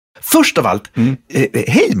Först av allt,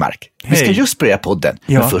 hej Mark. Vi ska just börja podden.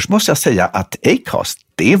 Ja. Men först måste jag säga att Acast,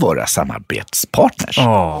 det är våra samarbetspartners.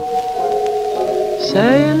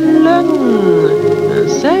 Säg en lögn,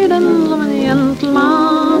 säg den som en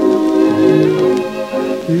gentleman.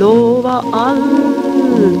 Lova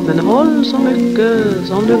allt, men håll så mycket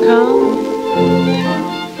som du kan.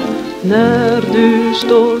 När du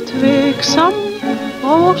står tveksam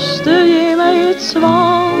och måste ge mig ett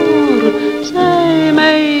svar, säg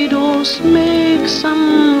mig då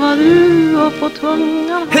smeksam vad du har på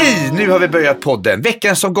tungan. Hej, nu har vi börjat podden.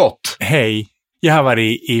 Veckan som gått. Hej, jag har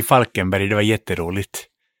varit i Falkenberg, det var jätteroligt.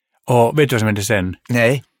 Och vet du vad som hände sen?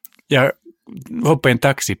 Nej. Jag hoppade i en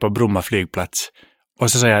taxi på Bromma flygplats.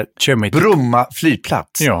 Och så sa jag, kör mig till... Bromma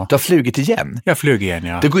flygplats? Ja. Du har flugit igen? Jag flög igen,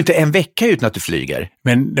 ja. Det går inte en vecka utan att du flyger.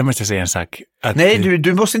 Men det måste jag säga en sak. Att, Nej,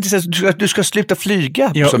 du måste inte säga att du ska sluta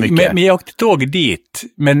flyga så mycket. Men jag åkte tåg dit.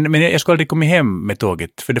 Men jag skulle aldrig komma hem med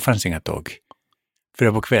tåget, för det fanns inga tåg. För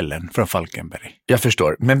det var på kvällen från Falkenberg. Jag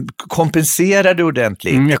förstår. Men kompenserar du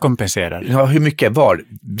ordentligt? Jag kompenserar. Ja, hur mycket var?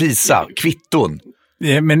 Visa, kvitton.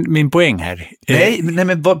 Men min poäng här... Nej,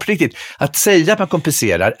 men på riktigt. Att säga att man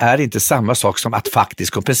kompenserar är inte samma sak som att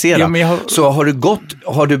faktiskt kompensera. Ja, Så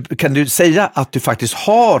kan du säga att du faktiskt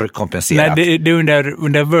har kompenserat? Nej, det är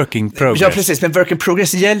under working progress. Ja, precis. Men work in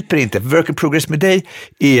progress hjälper inte. Work in progress med dig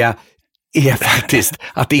är faktiskt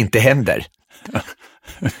att det inte händer.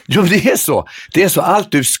 Jo, det är så. Det är så.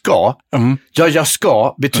 Allt du ska, jag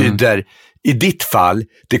ska betyder i ditt fall,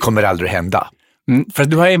 det kommer aldrig att hända. För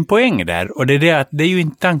du har en poäng där, och det är det att det är ju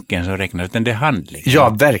inte tanken som räknas, utan det är handling. Ja,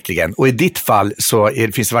 verkligen. Och i ditt fall så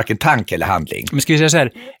finns det varken tanke eller handling. Men ska vi säga så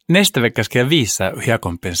här, nästa vecka ska jag visa hur jag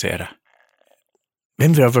kompenserar.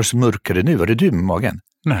 Vem var så mörkare nu? Var det du med magen?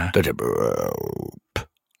 Nej.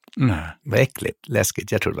 Nej. Vad äckligt,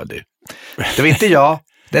 läskigt. Jag tror det var du. Det var inte jag.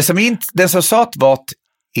 Den som sa att var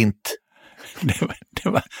inte. Det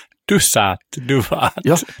var du sa att du var att.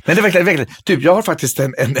 Ja, men det är verkligen. Du, jag har faktiskt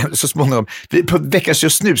en så småningom, på veckans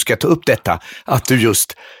just nu ska jag ta upp detta, att du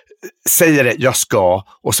just säger det, jag ska,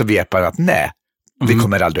 och så vet man att nej, det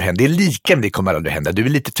kommer aldrig hända. Det är lika, men det kommer aldrig hända. Du är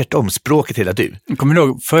lite tvärtom språket hela du. Kommer du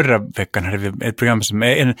ihåg, förra veckan hade vi ett program som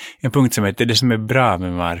är en punkt som heter Det som är bra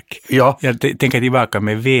med Mark. Ja. Jag tänker tillbaka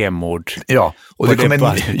med vemod. Ja, och det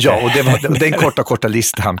var den korta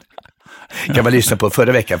listan. Kan man lyssna på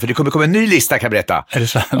förra veckan, för det kommer komma en ny lista, kan jag berätta. Är det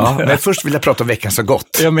sant? Ja, men först vill jag prata om veckan som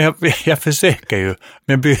gått. Ja, men jag försöker ju, men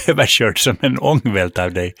jag blir överkörd som en ångvält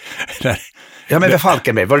av dig. Ja, men vad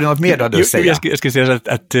Falkenberg, var det något mer du hade att säga? Jag skulle säga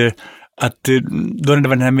att då det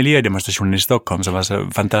var den här miljödemonstrationen i Stockholm som var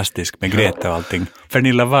så fantastisk med Greta och allting.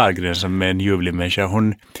 Pernilla Wahlgren som är en ljuvlig människa,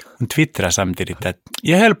 hon twittrar samtidigt att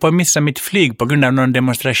jag höll på att missa mitt flyg på grund av någon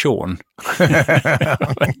demonstration. Det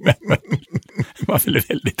var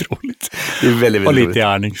väldigt roligt. Det är väldigt och lite roligt.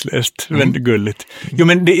 Aningslöst, väldigt gulligt. Jo,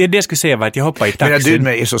 men det jag skulle säga var att jag hoppade i taxin.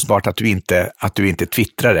 Men du är så smart att du inte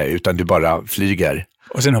twittrar det, utan du bara flyger.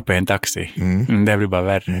 Och sen hoppade jag i en taxi. Det blir bara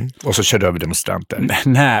värre. Och så körde du över demonstranter.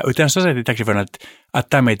 Nej, utan så sa jag till taxiföraren att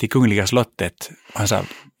ta mig till Kungliga slottet. Han sa,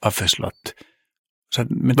 varför slott?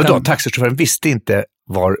 Men då, taxichauffören visste inte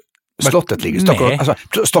var slottet ligger?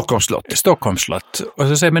 Stockholms slott. Stockholms slott. Och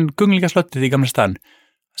så säger men Kungliga slottet i Gamla stan.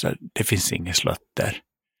 Så det finns inget slott där.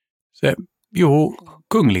 Så, jo,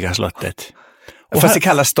 Kungliga slottet. Och fast det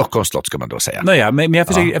kallas Stockholms slott, ska man då säga. Nåja, men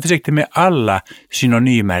jag försökte med alla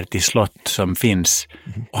synonymer till slott som finns.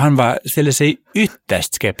 Och han ställde sig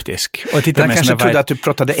ytterst skeptisk. Och han kanske trodde att du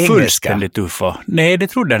pratade engelska. Fullständigt ufo. Nej, det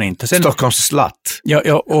trodde han inte. Sen, Stockholms slott.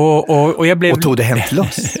 Ja, och jag blev... Och tog det hem till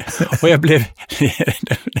oss. Och jag blev...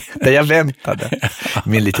 Där jag väntade.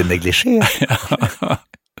 Min lite negligé.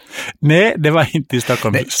 Nej, det var inte i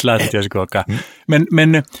Stockholms slott jag skulle åka.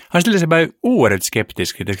 Men han ställde sig bara oerhört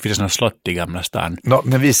skeptisk. Det finns något slott i Gamla stan.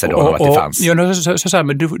 Men visar då att det fanns. Ja, så sa han,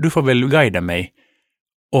 men du får väl guida mig.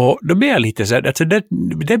 Och då blev jag lite så här, alltså det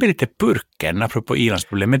blev lite purken, apropå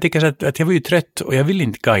ilandsproblem. Men jag tycker att jag var ju trött och jag ville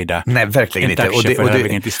inte guida. Nej, verkligen inte. Och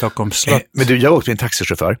det till Stockholms slott. Men du, jag åkte med en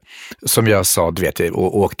taxichaufför, som jag sa, du vet,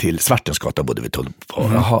 och åkte till Svartensgatan, bodde vi till.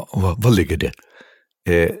 Jaha, var ligger det?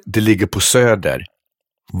 Det ligger på Söder.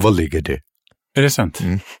 Var ligger det? Är det sant?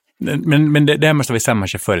 Men det här måste vara samma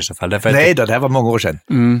chaufför i så fall. Nej då, det här var många år sedan.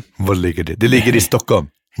 Var ligger det? Det ligger i Stockholm.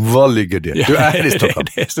 Var ligger det? Du är i Stockholm.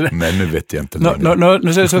 Men nu vet jag inte.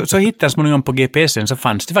 Så hittade jag småningom på GPSen, så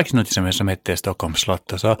fanns det faktiskt något som hette Stockholms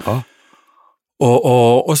slott. Och så,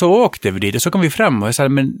 och så åkte vi dit och så kom vi fram och jag sa,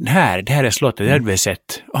 men det här är slottet, det hade vi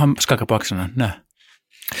sett. Och han skakade på axlarna. Nej.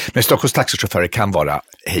 Men Stockholms taxichaufförer kan vara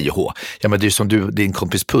hej och hå. Ja, men det är som din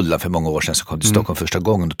kompis Pulla för många år sedan som kom till Stockholm första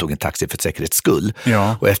gången och tog en taxi för säkerhets skull.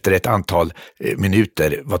 Ja. Och efter ett antal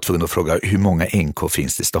minuter var tvungen att fråga hur många NK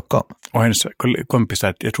finns det i Stockholm. Och hennes kompis sa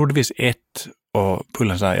att jag trodde visst 1 och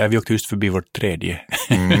Pullan sa vi åkte just förbi vårt 3.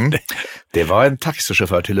 Det var en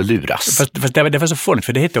taxichaufför till att luras. Fast det var så fånigt,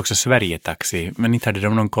 för det hette också Sverige-taxi, men inte hade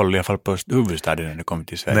de någon koll i alla fall på huvudstaden när det kom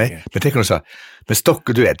till Sverige. Nej, men tänk om de sa, men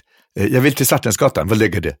Stockholm, du vet, jag vill till Svartensgatan, vad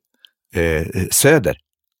ligger det? Söder.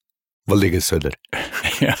 Vad ligger Söder?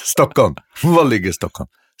 Ja. Stockholm. Vad ligger Stockholm?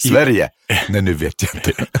 Sverige. Nej, nu vet jag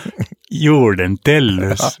inte. Jorden,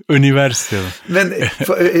 Tellus, universum. Men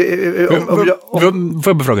får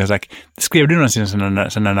jag befråga en sak? Skrev du någonsin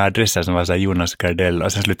sådana adresser som var så här Jonas Gardell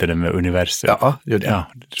och sen slutade med universum? Ja, gjorde jag.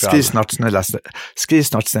 Skriv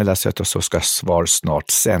snart snälla söta, så ska svar snart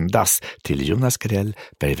sändas till Jonas Gardell,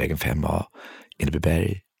 Bergvägen 5A,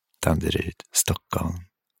 Enebyberg, Danderyd, Stockholm,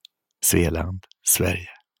 Svealand, Sverige.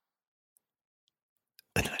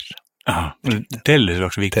 Universum. Ja, Tellus är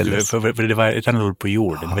också viktigt, för det var ett annat ord på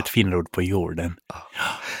jorden, det var ett finare ord på jorden.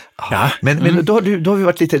 Ja. Men då har vi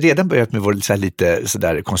varit redan börjat med vår lite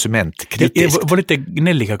sådär konsumentkritisk. Vår lite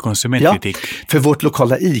gnälliga konsumentkritik. Ja, för vårt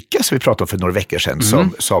lokala ICA som vi pratade om för några veckor sedan,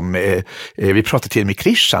 som vi pratade till med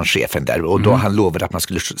Christian, chefen där, och då han lovade att man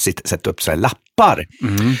skulle sätta upp så här lappar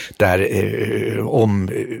där om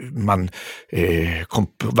man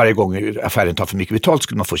varje gång affären tar för mycket betalt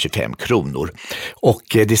skulle man få 25 kronor. Och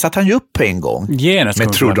det satt han ju upp på en gång. Genast,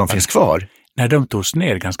 men tror de finns kvar? Nej, de togs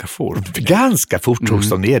ner ganska fort. Ganska fort togs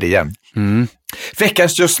de ner igen.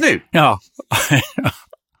 Veckans just nu. Ja.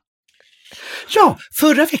 Ja,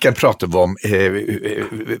 förra veckan pratade vi om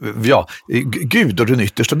Gud och den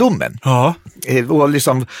yttersta domen. Ja. Och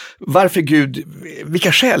liksom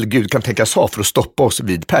vilka skäl Gud kan tänkas ha för att stoppa oss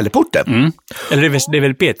vid pärleporten. Eller det är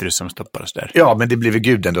väl Petrus som stoppar oss där? Ja, men det blev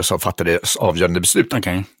Guden då som fattade avgörande beslut.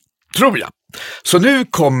 Okej. Tror jag. Så nu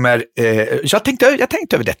kommer, jag tänkte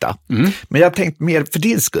över detta, men jag har tänkt mer för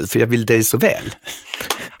din skull, för jag vill dig så väl.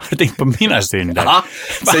 Har du tänkt på mina synder? Ja,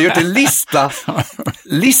 så jag har gjort en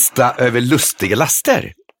lista över lustiga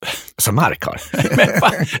laster som Mark har.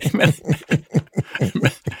 Men,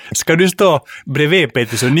 ska du stå bredvid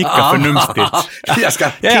Petrus och nicka förnumstigt?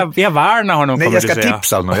 Jag varnar honom. Nej, jag ska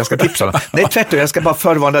tipsa honom. Nej, tvärtom, jag ska bara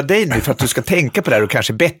förvarna dig nu för att du ska tänka på det här och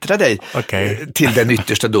kanske bättra dig till den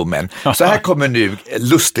yttersta domen. Så här kommer nu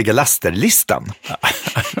lustiga laster-listan.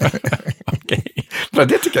 Men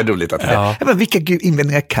det tycker jag är roligt att det men vilka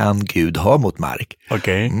invändningar kan Gud ha mot Mark?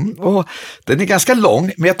 Och den är ganska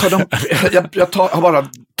lång, men jag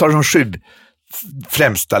tar de 7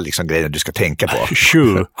 främsta liksom grejer du ska tänka på.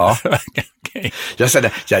 7? Ja. Jag sa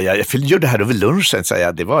jag gjorde det här över lunchen, så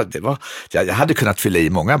jag hade kunnat fylla i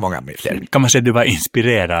många fler. Kan man säga att du var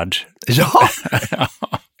inspirerad? Ja.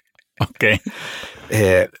 Okej.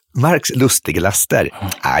 Marks lustiga laster.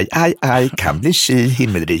 Aj, kan bli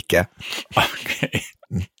himmelrika.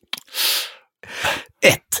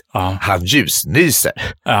 1. Han ljusnyser.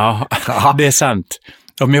 Ja, det är sant.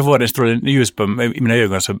 Om jag får en stråle ljus på mina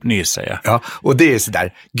ögon så nyser jag. Ja, och det är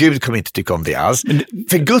sådär, Gud kommer inte tycka om det alls.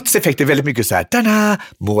 För Guds effekt är väldigt mycket så här, tada,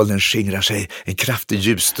 molnen skingrar sig, en kraftig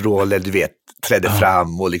ljusstråle, du vet, trädde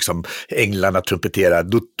fram och liksom änglarna trumpeterar,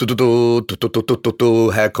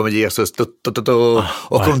 här kommer Jesus,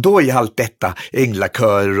 och om då i allt detta,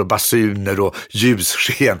 änglakörer och basuner och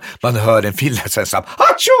ljussken, man hör en finlandssvensam,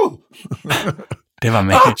 hatsjo! Det var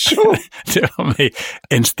mig,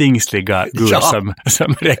 en stingsliga Gud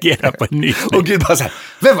som reagerar på en ny. Och Gud bara så här,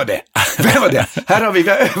 vem var det? Här har vi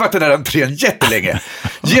övat den här entrén jättelänge.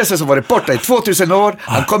 Jesus har varit borta i 2000 år,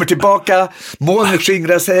 han kommer tillbaka, molnen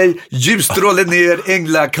skingrar sig, ljusstrålen ner,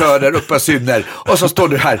 änglakörer upp och syner, och så står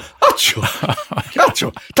du här, atcho,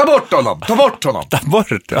 ta bort honom.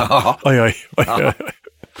 Ja. Oj.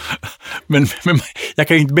 Men jag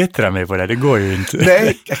kan ju inte bättra mig på det går ju inte.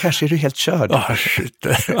 Nej, kanske är du helt körd.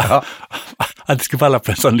 Att det ska falla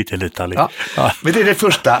på en sån liten detalj. Ja. Men det är den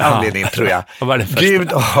första anledningen, tror jag.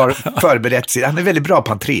 Gud har förberett sig, han är väldigt bra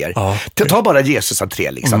på entréer. Ta bara Jesus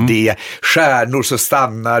entré liksom. Det är stjärnor som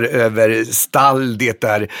stannar över stall, det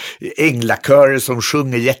är änglakörer som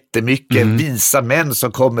sjunger jättemycket, visa män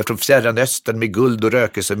som kommer från fjärran östern med guld och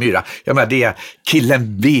rökelsemyra. Jag menar, det är,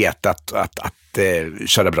 killen vet att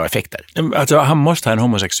köra bra effekter. Alltså, han måste ha en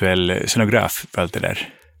homosexuell scenograf för allt det där.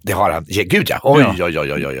 Det har han. Gud ja. Oj.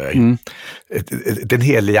 Den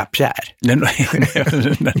heliga Pierre.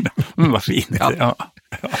 Vad fint. Ja.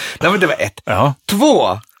 Nej, men det var 1.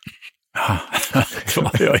 2.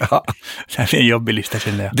 Det är en jobbig lista,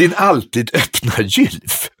 känner jag. Din alltid öppna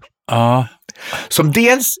gylf. Ja. Som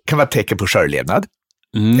dels kan vara tecken på skörlevnad.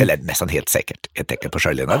 Eller nästan helt säkert ett tecken på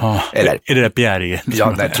sköljlevnad. Eller, är det där Pierre igen?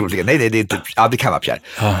 Ja, nej, troligen. Nej, det är inte. Ja, det kan vara Pierre.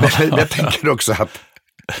 Men jag tänker också att,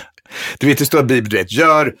 du vet, det står i Bibeln, du vet,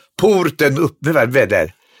 gör porten upp, vad är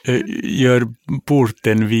det? Gör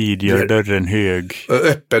porten vid, gör dörren hög.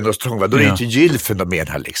 Öppen och strång, då är det inte gylfen de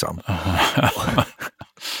menar liksom.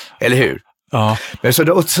 Eller hur? Ja. Men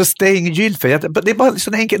så stäng gylfen, det är bara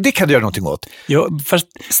så enkelt, det kan du göra någonting åt. Ja, fast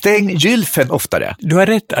stäng gylfen oftare. Du har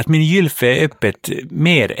rätt att min gylfe är öppet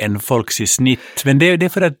mer än folks i snitt, men det är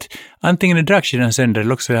för att antingen är dragkedjan sönder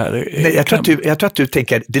eller också... Nej, jag tror att du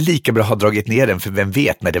tänker det är lika bra att ha dragit ner den, för vem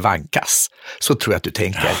vet när det vankas. Så tror jag att du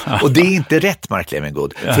tänker. Och det är inte rätt, Mark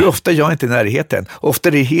Levengood. För ofta är jag inte i närheten. Ofta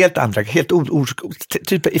är det helt andra,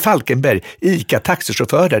 typ i Falkenberg, ICA,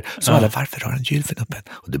 taxichaufförer som alla, varför har han gylfen öppen?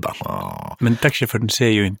 Och du bara... Men taxichauffören ser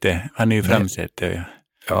ju inte, han är ju framsäte.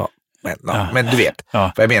 Ja. Men du vet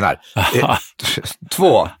vad jag menar.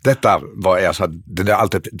 2, detta var alltså, det är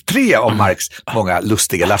alltid 3 av Marks många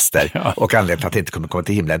lustiga laster och anledningen till att jag inte kunde komma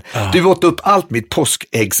till himlen. Du åt upp allt mitt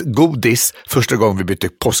påskäggsgodis första gången vi bytte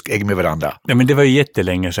påskägg med varandra. Ja, men det var ju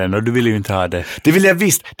jättelänge sedan och du ville ju inte ha det. Det ville jag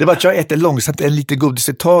visst. Det var att jag äter långsamt en liten godis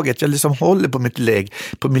i taget. Jag liksom håller på mitt lägg,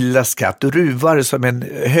 på min lilla skatt och ruvar som en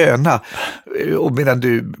höna. Och medan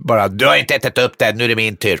du har inte ätit upp det, nu är det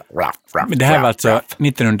min tur. Men det här var alltså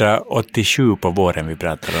 1987 på våren vi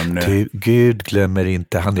pratar om nu. Gud glömmer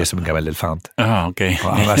inte, han är som en gammal elefant. Okay.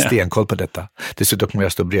 Han har stenkoll på detta. Dessutom kommer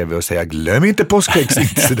jag stå bredvid och säga, glöm inte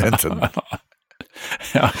påskäggsincidenten.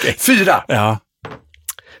 Okay. 4. Ja.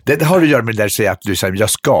 Det har att göra med det där att säga att du säger jag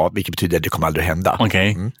ska, vilket betyder att det kommer aldrig hända.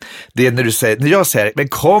 Okay. Det är när jag säger, men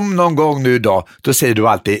kom någon gång nu då säger du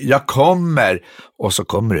alltid, jag kommer, och så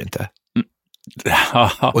kommer du inte.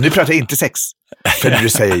 Och nu pratar jag inte sex. För när du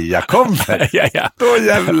säger jag kommer, då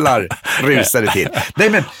jävlar rusar det till. Nej,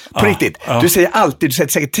 men på riktigt, du säger alltid, du säger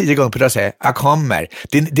säkert 10 gånger på det, säger jag kommer.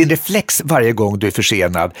 Din reflex varje gång du är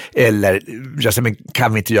försenad eller jag säger, men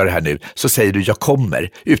kan vi inte göra det här nu, så säger du jag kommer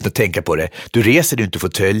utan att tänka på det. Du reser dig inte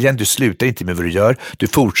fåtöljen, du slutar inte med vad du gör, du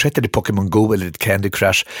fortsätter ditt Pokémon Go eller ditt Candy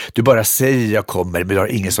Crush, du bara säger jag kommer, men du har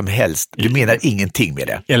ingen som helst, du menar ingenting med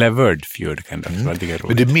det. Eller Wordfeud kan det vara roligt.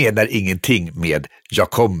 Men du menar ingenting med jag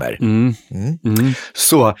kommer.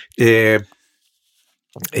 Så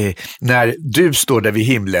när du står där vid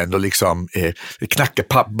himlen och liksom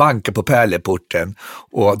knackar bankar på pärleporten,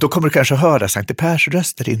 och då kommer du kanske höra Sankte Pers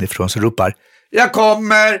röster inifrån som ropar jag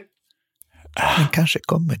kommer, men kanske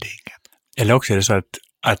kommer det ingen. Eller också är det så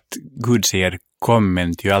att Gud säger kom,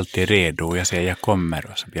 men du är alltid redo, och jag säger jag kommer,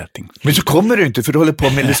 och så blir allting. Men så kommer du inte, för du håller på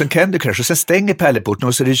med liksom Candy Crush och sen stänger pärleporten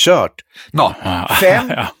och så är det kört.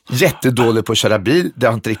 5, jättedålig på att köra bil, det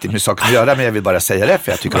har inte riktigt med saker att göra, men jag vill bara säga det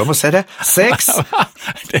för jag tycker om att säga det. 6.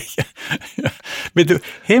 Men du,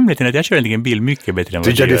 hemligheten är att jag kör en bil mycket bättre än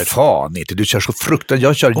vad du gör. Du gör det fan inte, du kör så fruktansvärt,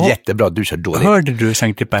 jag kör jättebra, du kör dåligt. Hörde du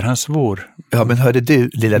Sankte Per, han svor. Ja, men hörde du,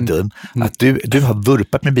 lilla dum, att du har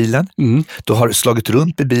vurpat med bilen, du har slagit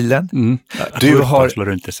runt med bilen, du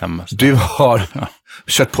har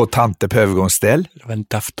kört på tanter på övergångsställ. Det var en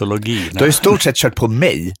taftologi. Du har i stort sett kört på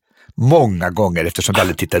mig många gånger eftersom du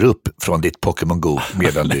aldrig tittar upp från ditt Pokémon Go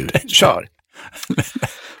medan du kör.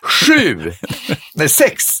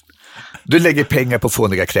 6. Du lägger pengar på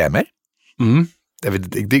fåniga krämer.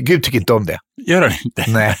 Gud tycker inte om det. Gör han inte?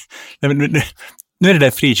 Nej. Nu är det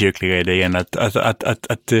där frikyrkliga i det igen, att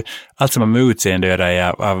allt som har med utseende att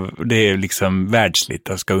göra det är liksom världsligt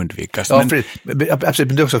och ska undvikas. Ja, absolut, men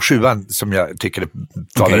det är också 7 som jag tycker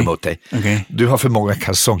talar emot dig. Okay. Du har för många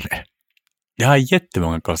kalsonger. Jag har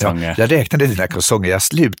jättemånga kalsonger. Ja, jag räknade dina kalsonger, jag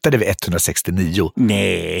slutade vid 169.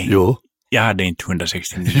 Nej. Jo. Jag hade inte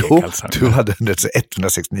 169 kalsonger. Du hade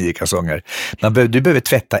 169 kalsonger. Du behöver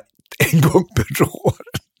tvätta en gång per år.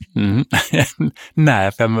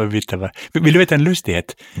 Nej, för man byter bara. Vill du veta en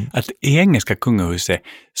lustighet? Att i engelska kungahuset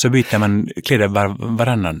så byter man kläder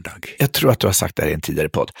varannan dag. Jag tror att du har sagt det här i en tidigare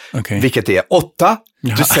podd. Okay. Vilket är 8.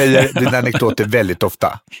 Du säger dina anekdoter väldigt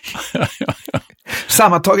ofta.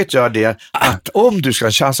 Sammantaget gör det att om du ska ha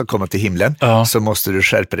en chans att komma till himlen så måste du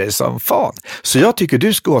skärpa dig som fan. Så jag tycker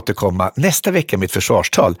du ska återkomma nästa vecka med ett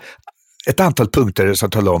försvarstal. Ett antal punkter som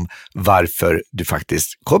talar om varför du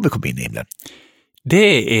faktiskt kommer komma in i himlen.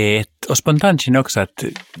 Det är och spontant känner också att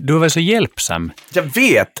du var så hjälpsam. Jag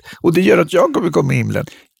vet, och det gör att jag kommer komma i himlen.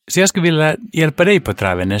 Så jag skulle vilja hjälpa dig på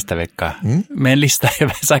traven nästa vecka med en lista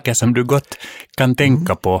över saker som du gott kan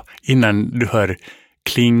tänka på innan du hör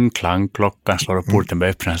kling, klang, klockan slår och porten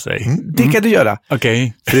börjar öppna sig. Det kan du göra.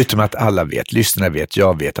 Okej. Förutom att alla vet, lyssnarna vet,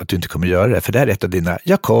 jag vet att du inte kommer göra det. För det är ett av dina,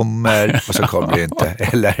 jag kommer och så kommer du inte.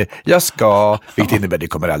 Eller jag ska, vilket innebär att det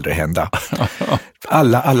kommer aldrig hända.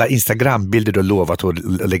 Alla Instagram-bilder du lovat att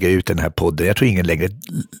lägga ut den här podden. Jag tror ingen längre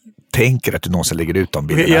tänker att du någonsin lägger ut de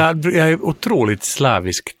bilderna. Jag är otroligt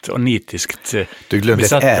slaviskt och nitiskt Du glömde ett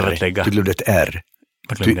besatt av R. att lägga. Du glömde ett R.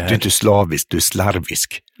 Du är inte slavisk, du är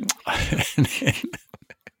slarvisk.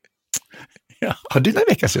 Ja. Har du några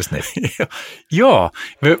veckas just nu? Ja,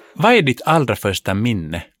 vad är ditt allra första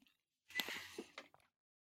minne?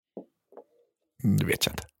 Det vet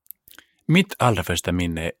jag inte. Mitt allra första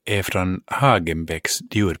minne är från Hagenbecks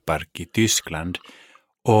djurpark i Tyskland.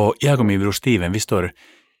 Och jag och min bror Steven, vi står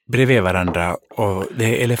bredvid varandra och det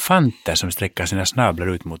är elefanter som sträcker sina snablar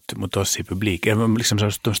ut mot oss i publik. Liksom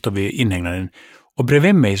så de står vid inhägnaden. Och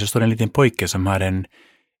bredvid mig så står en liten pojke som har en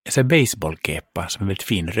baseballkepa som är väldigt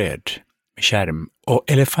fin röd med skärm. Och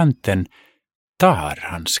elefanten tar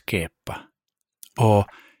hans kepa. Och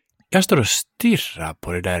jag står och stirrar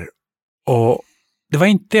på det där. Och det var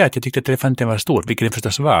inte det att jag tyckte att elefanten var stor, vilket det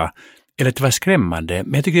förstås var. Eller att det var skrämmande.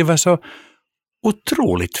 Men jag tyckte det var så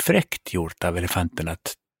otroligt fräckt gjort av elefanten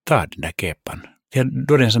att ta den där kepan.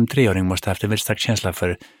 Då den som 3-åring måste ha haft en väldigt stark känsla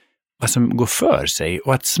för vad som går för sig.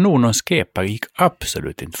 Och att sno någons kepa gick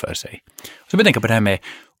absolut inte för sig. Så jag tänker på det här med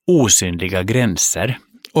osynliga gränser.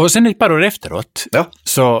 Och sen ett par år efteråt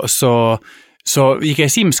så gick jag i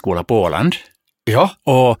simskola på Åland. Ja,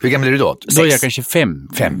 och hur gammal är du då? 6? Då är jag kanske 5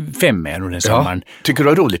 är nog den sommaren. Ja. Tycker du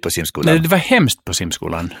det var roligt på simskolan? Nej, det var hemskt på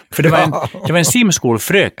simskolan. För det var en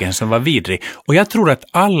simskolfröken som var vidrig. Och jag tror att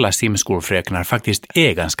alla simskolfröknar faktiskt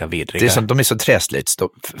är ganska vidriga. Det är som, de är så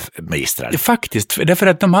träslöjdsmagistrar. Faktiskt, därför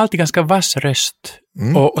att de har alltid ganska vass röst.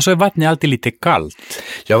 Och så är vattnet alltid lite kallt.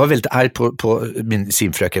 Jag var väldigt arg på min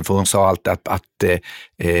simfröken för hon sa alltid att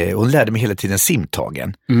hon lärde mig hela tiden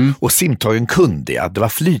simtagen. Och simtagen kunde jag, det var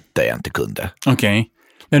flyta jag inte kunde. Okej.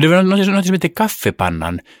 Men det var något som heter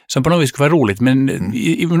kaffepannan som på något vis skulle vara roligt, men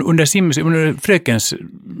under frökens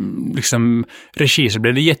liksom, regi så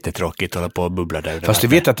blev det jättetråkigt att hålla på och bubbla där. Fast du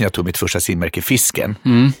vet att när jag tog mitt första simmärke Fisken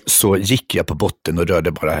så gick jag på botten och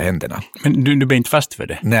rörde bara händerna. Men du blev inte fast för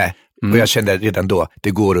det? Nej. Och jag kände redan då,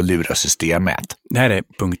 det går att lura systemet. Det här är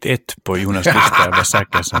punkt 1 på Jonas Gustavs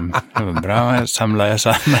saker som bra samlar.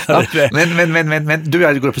 Ja, men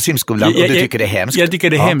du går på simskolan och du tycker det är hemskt. Jag tycker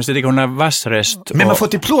det är hemskt, jag tycker hon har vass röst. Men man får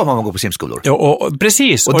diplom om man går på simskolor. Ja, och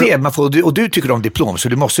precis. Och du tycker om diplom, så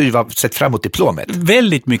du måste ju vara sett fram emot diplomet.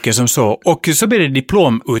 Väldigt mycket som så. Och så blir det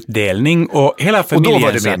diplomutdelning och hela familjen. Och då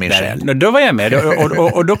var du med min själ. Då var jag med.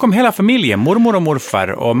 Och då kom hela familjen, mormor och morfar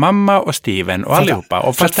och mamma och Steven och allihopa.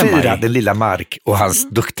 Och för att fira den lilla Mark och hans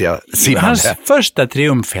duktiga simmande. Hans första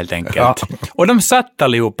triumf helt enkelt. Ja. Och de satt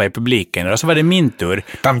allihopa i publiken och så var det min tur.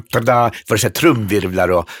 För så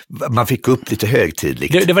trumvirvlar och man fick upp lite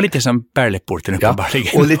högtidligt. Det var lite som Pärleporten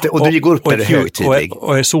uppenbarligen. Och du går upp där högtidligt.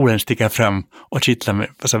 Och solen sticker fram och kittlar med.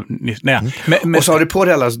 Och så har du på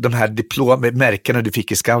dig alla de här märkena du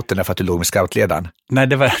fick i scouterna för att du låg med scoutledaren. Nej,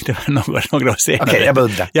 det var några år senare. Okej, jag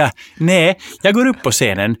beundrar. Ja, nej, jag går upp på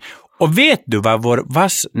scenen. Och vet du vad vår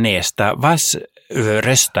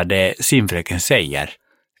vassröstade simfröken säger?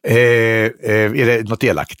 Är det något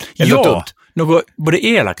elakt? Eller något både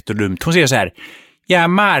elakt och dumt. Hon säger så här: ja,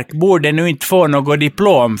 Mark borde nu inte få något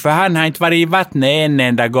diplom för han har inte varit i vattnet en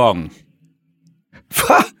enda gång.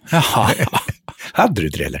 Va? Jaha. Hade du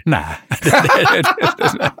det eller? Nej.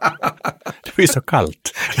 Det var ju så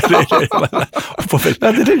kallt. Vad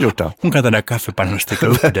hade du gjort då? Hon kan ta den där kaffepannan och sticka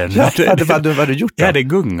upp den. Vad hade du gjort då? Jag hade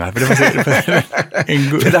gungat.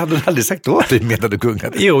 Det hade du aldrig sagt åt dig medan du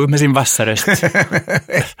gungade. Jo, med sin vassa röst.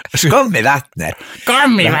 Kom i vattnet.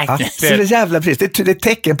 Kom i vattnet. Så det är jävla precis. Det är ett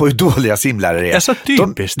tecken på hur dåliga simlärare är. Ja, så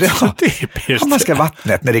typiskt. Man ska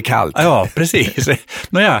vattnet när det är kallt. Ja, precis.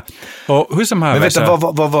 Nåja, och hur som helst. Men vänta,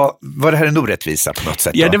 var det här en orättvisa på något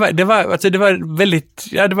sätt? Ja, det var väldigt...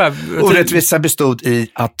 Ja, det var, orättvisa bestod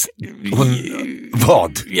i att hon...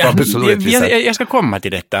 Vad? Ja, jag ska komma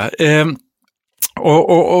till detta.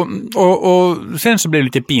 Och sen så blev det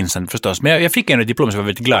lite pinsamt förstås. Men jag fick en diplom som jag var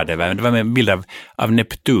väldigt glad över. Det var med en bild av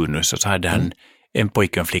Neptunus och så hade han en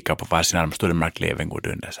pojke och en flicka på varsin arm, stod en Mark Levengood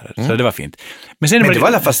under. Så det var fint. Men det var i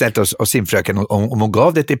alla fall snällt av simfröken om hon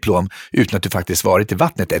gav dig ett diplom utan att du faktiskt varit i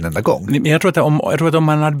vattnet en enda gång. Men jag tror att om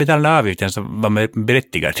man hade betalat avgiften så var man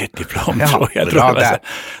berättigad till ett diplom.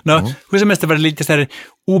 Hur som helst var det lite så här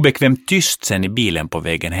obekvämt tyst sen i bilen på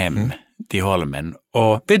vägen hem till Holmen.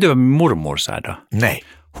 Och vet du vad min mormor sa då? Nej.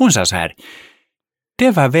 Hon sa så här: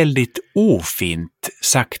 det var väldigt ofint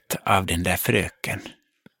sagt av den där fröken.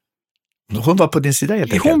 Hon var på din sida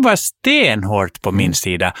helt enkelt. Hon var stenhårt på min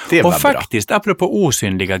sida. Och faktiskt, apropå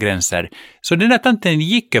osynliga gränser, så den där tanten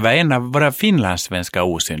gick över en av våra finlandssvenska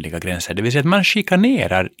osynliga gränser. Det vill säga att man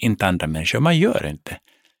chikanerar inte andra människor, man gör inte.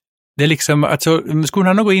 Det är liksom, alltså, skulle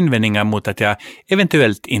ha några invändningar mot att jag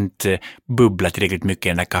eventuellt inte bubblar tillräckligt mycket i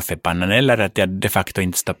den där kaffepannan eller att jag de facto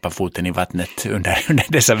inte stoppar foten i vattnet under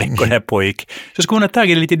dessa veckor här pågick, så skulle hon ha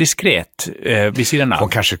tagit det lite diskret vid sidan av. Hon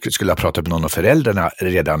kanske skulle ha pratat med någon av föräldrarna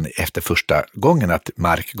redan efter första gången att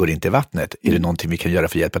Mark går inte i vattnet. Är det någonting vi kan göra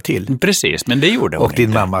för att hjälpa till? Precis, men det gjorde hon och din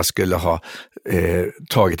inte. mamma skulle ha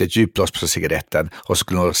tagit ett djupblås på cigaretten och så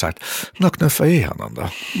skulle hon ha sagt, nå knuffa i honom då.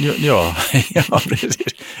 Ja, precis.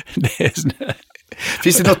 Det är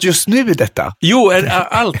Finns det något just nu i detta? Jo,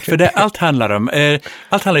 allt handlar om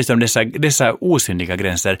just om dessa osynliga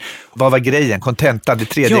gränser. Vad var grejen? Kontentan, det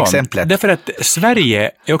tredje exemplet. Därför att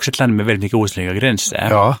Sverige är också ett land med väldigt mycket osynliga gränser.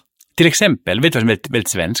 Ja. Till exempel, vet du vad som är väldigt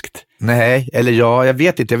svenskt? Nej, eller ja, jag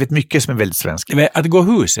vet inte. Jag vet mycket som är väldigt svenskt. Att gå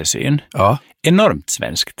husesyn. Ja. Enormt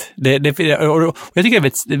svenskt. Och jag tycker det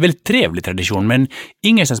är en väldigt trevlig tradition, men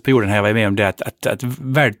ingenstans på jorden har jag varit med om det att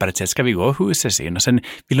värdparet säger, ska vi gå husesyn? Och sen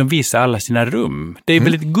vill de visa alla sina rum. Det är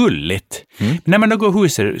väldigt gulligt. Men när man då går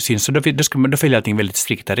husesyn så då följer allting väldigt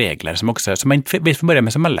strikta regler som man inte vet från början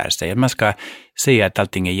men som man lär sig. Att man ska säga att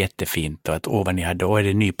allting är jättefint och att då är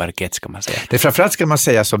det ny parkett ska man säga. Det framförallt ska man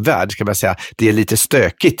säga som värd, ska man säga det är lite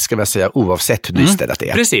stökigt, ska man säga oavsett hur nystädat det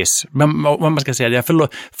är. Precis. Man ska säga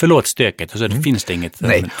förlåt stöket och så finns det inget.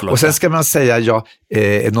 Nej, och sen ska man säga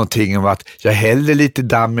någonting om att jag häller lite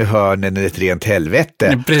damm i hörnen i ett rent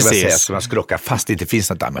helvete. Precis. Ska man skråka fast det inte finns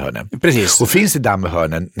något damm i hörnen. Precis. Och finns det damm i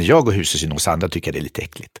hörnen när jag går husesyn hos andra tycker jag det är lite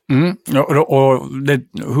äckligt.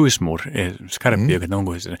 Och husmor är skarp i ögat när hon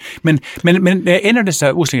går husesyn. Men en av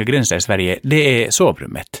dessa osynliga gränser i Sverige, det är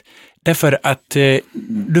sovrummet. Därför att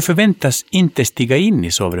du förväntas inte stiga in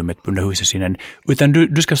i sovrummet under husesynen, utan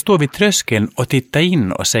du ska stå vid tröskeln och titta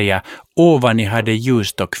in och säga, vad ni hade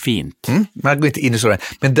ljust och fint. Man går inte in i sovrummet.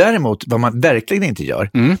 Men däremot, vad man verkligen inte gör,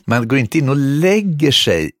 man går inte in och lägger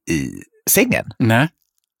sig i sängen. Nej.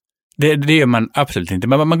 Det gör man absolut inte.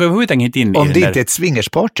 Man går överhuvudtaget inte in om i det inte är ett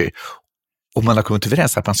swingersparty och man har kommit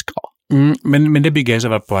överens att man ska. Men det bygger så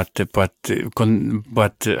väl på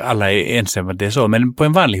att alla är ensamma, det är så. Men på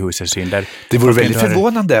en vanlig husesyn där... Det vore väldigt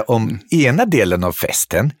förvånande om ena delen av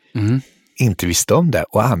festen inte visste om det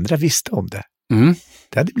och andra visste om det.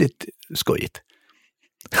 Det hade blivit skojigt.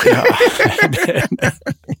 Ja,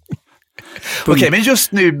 Okej, men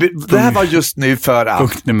just nu, det här var just nu för att...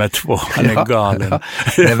 Punkt nummer 2, han är galen.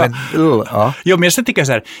 Nej, men, Jo, men jag tycker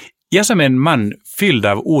så här, jag som en man fylld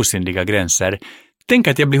av osynliga gränser, tänk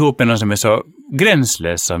att jag blir ihop med någon som är så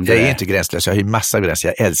gränslös som du är. Jag är inte gränslös, jag har ju massa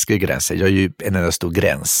gränser, jag älskar gränser, jag är ju en enda stor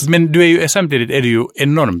gräns. Men samtidigt är du ju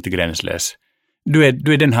enormt gränslös. Du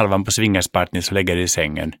är den halvan på swingerspartyn som lägger dig i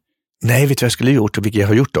sängen. Nej, vet du vad jag skulle gjort och vilket jag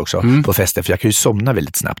har gjort också på fester, för jag kan ju somna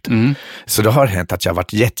väldigt snabbt. Så det har hänt att jag har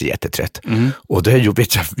varit jättetrött. Och det jag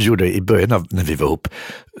gjorde i början av när vi var ihop,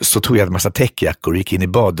 så tog jag en massa täckjackor och gick in i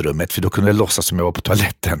badrummet, för då kunde jag låtsas som jag var på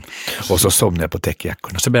toaletten. Och så somnade jag på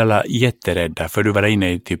täckjackorna. Så blev alla jätterädda, för du var där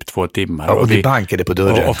inne i typ 2 timmar. Ja, och vi bankade på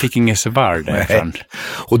dörren. Och fick inget svar därifrån.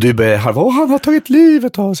 Och du började han har tagit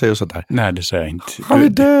livet av sig och sådär. Nej, det sa jag inte. Han är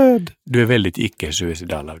död. Du är väldigt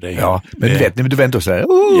icke-suicidal av dig. Ja, men du väntar sådär.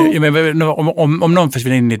 Om någon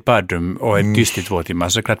försvinner in i ett badrum och är tyst i 2 timmar,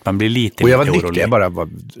 så klart man blir lite orolig. Och jag var nykter, jag bara var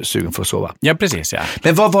sugen för att sova. Ja, precis, ja.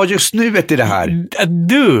 Men vad var just nuet i det här? Att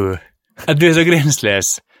du är så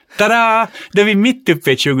gränslös. Tada! Det är vi mitt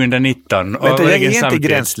uppe i 2019. Vänta, jag är inte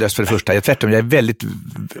gränslös för det första. Tvärtom, jag är väldigt,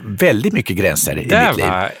 väldigt mycket gränser i mitt liv. Det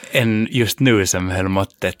var en just nu som höll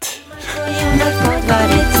måttet.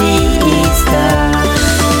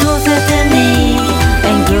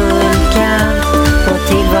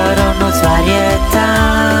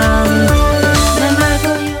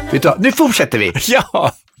 Vet du, nu fortsätter vi.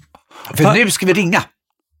 Ja. För nu ska vi ringa.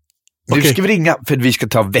 Nu ska vi ringa för vi ska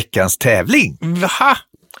ta veckans tävling. Va?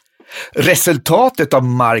 Resultatet av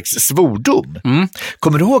Marks svordom.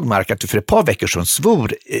 Kommer du ihåg, Mark, att du för ett par veckor sedan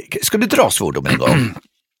ska du dra svordomen en gång?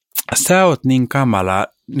 Sä åt nin kamala.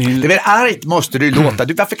 Det är väl argt måste du låta.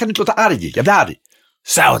 Varför kan du inte låta arg? Jag blir arg.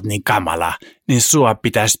 Sä åt nin kamala. Niin sua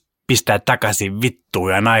pitäisi pistää takaisin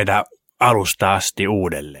vittuun ja naida alusta asti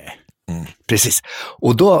uudelleen. Precis.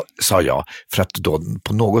 Och då sa jag, för att då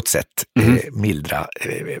på något sätt mildra,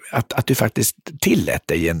 att du faktiskt tillät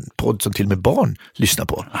dig en podd som till och med barn lyssnar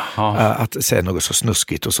på. Att säga något så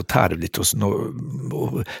snuskigt och så tarvligt och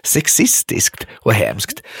sexistiskt och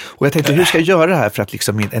hemskt. Och jag tänkte, hur ska jag göra det här för att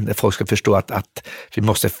liksom folk ska förstå att vi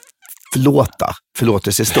måste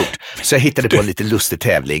förlåtelse stort. Så jag hittade på en lite lustig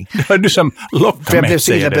tävling. Det var du som lockade För jag mig blev att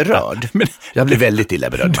så säga illa detta. berörd. Men, Jag blev väldigt illa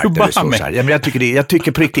berörd, Du Mark. bara Det är så här. Ja, men jag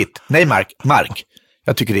tycker på riktigt. Nej, Mark.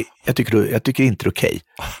 Jag tycker inte det är okej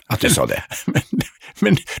att du sa det.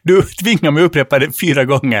 men du tvingade mig upprepa det 4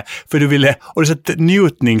 gånger för du ville, och du satt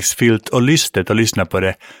njutningsfyllt och lystet att lyssna på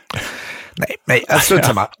det. Nej, alltså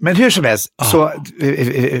samma. Men hur som helst så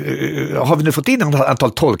har vi nu fått in ett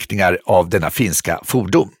antal tolkningar av denna finska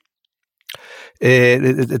fordon.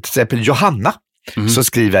 Till exempel Johanna som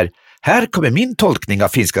skriver: här kommer min tolkning av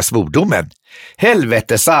finska svordomen.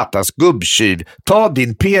 Helvete satans gubbtjuv, ta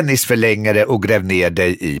din penisförlängare och gräv ner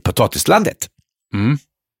dig i potatislandet.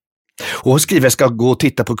 Och hon skriver: ska gå och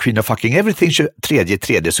titta på Queen of Fucking Everything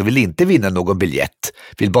 23/3 så vill inte vinna någon biljett.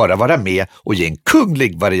 Vill bara vara med och ge en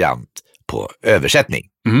kunglig variant på översättning.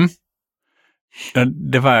 Ja,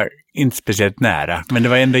 det var inte speciellt nära, men det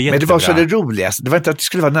var ändå jättebra. Men det var så det roligaste. Det var inte att det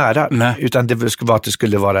skulle vara nära, utan det skulle vara att det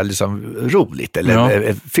skulle vara liksom roligt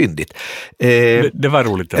eller fyndigt. Det var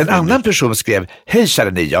roligt. En annan person skrev: hej kära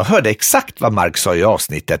ni, jag hörde exakt vad Mark sa i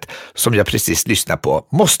avsnittet som jag precis lyssnade på.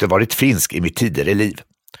 Måste varit finsk i mitt tidigare liv.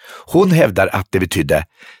 Hon hävdar att det betydde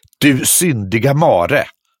du syndiga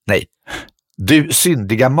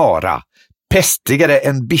Mara, pestigare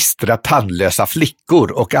än bistra tandlösa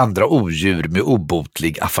flickor och andra odjur med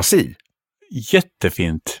obotlig afasi.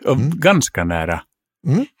 Jättefint och ganska nära.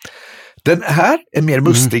 Den här är mer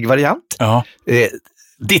mustig variant. Ja.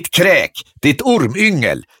 Ditt kräk, ditt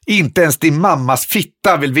ormyngel, inte ens din mammas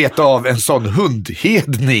fitta vill veta av en sån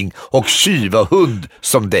hundhedning och tjuvahund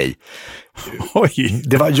som dig. Oj.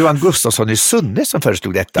 Det var Johan Gustafsson i Sunne som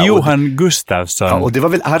föreslog detta. Johan Gustafsson. Ja, och det var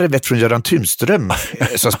väl arvet från Göran Tunström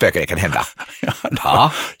som spökade kan hända.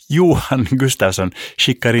 Ja. Johan Gustafsson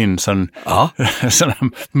skickar in sådana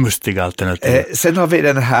mustiga alternativ. Sen har vi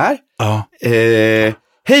den här. Ja.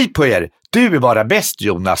 Hej på er! Du är bara bäst,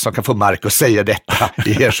 Jonas, som kan få Mark att säga detta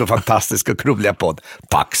i er så fantastiska och roliga podd.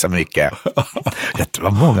 Tack så mycket. Det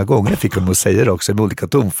var många gånger jag fick honom att säga det också i olika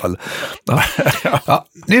tonfall. Ja,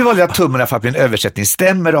 nu håller jag tummarna för att min översättning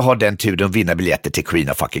stämmer och har den turen att vinna biljetter till Queen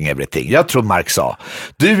of Fucking Everything. Jag tror Mark sa: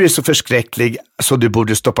 du är så förskräcklig så du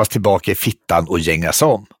borde stoppas tillbaka i fittan och gängas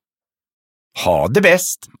om. Ha det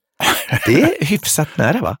bäst. Det är hyfsat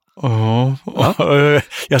nära, va?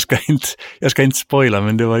 Jag ska inte spoila,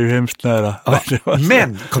 men det var ju hemskt nära.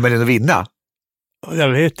 Men kommer den att vinna? Jag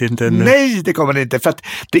vet inte ännu. Nej, det kommer den inte. För att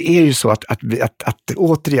det är ju så att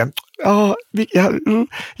återigen,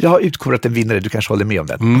 jag har utkorat en vinnare, du kanske håller med om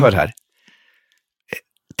den. Hör här.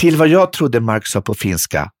 Till vad jag trodde Mark sa på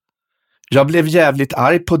finska: jag blev jävligt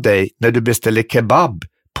arg på dig när du beställde kebab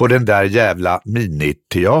på den där jävla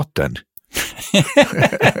miniteatern.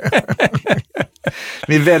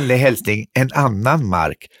 Min vänlig hälsning, en annan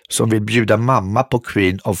Mark som vill bjuda mamma på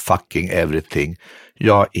Queen of Fucking Everything.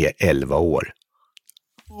 Jag är 11 år.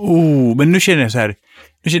 Men nu känner jag så här,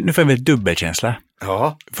 nu får jag väl dubbelkänsla.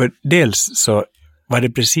 Ja. För dels så var det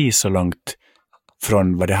precis så långt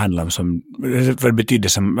från vad det handlar om som, vad det betydde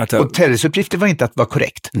som... Att, och Terres uppgifter var inte att vara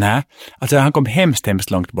korrekt. Nej, alltså han kom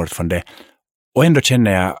hemskt långt bort från det. Och ändå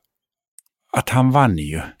känner jag att han vann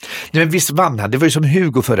ju. Nej, men visst vann han. Det var ju som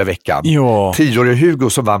Hugo förra veckan. Ja. 10-åriga Hugo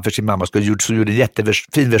som vann för sin mamma som gjorde en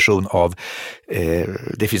jättefin version av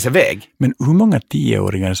Det finns en väg. Men hur många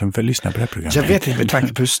 10-åringar som får lyssna på det här programmet? Jag vet inte, med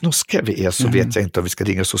tanke på hur snoska vi är så vet jag inte om vi ska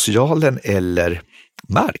ringa socialen eller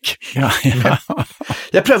Mark. Ja.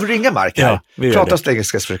 Jag prövar att ringa Mark här. Ja, prata oss länge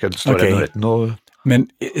ska jag försöka stå det numret. Men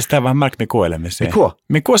stavar Mark med K eller med C? Med K.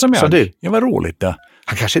 Med K som jag. Som du. Ja, vad roligt då.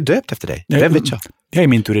 Han kanske är döpt efter dig. Vem vet jag? Jag i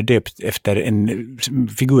min tur är döpt efter en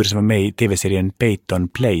figur som var med i tv-serien Peyton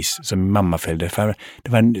Place som min mamma följde. För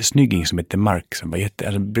det var en snygging som hette Mark som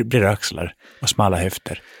var breda axlar och smala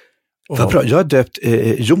höfter. Vad bra. Jag har döpt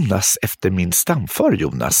Jonas efter min stamfar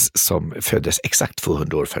Jonas som föddes exakt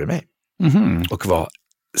 200 år före mig. Och var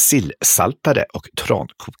sillsaltare och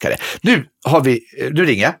trankokare. Nu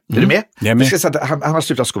ringer jag. Är du med? Jag är med. Han har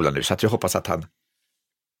slutat skolan nu så att jag hoppas att han...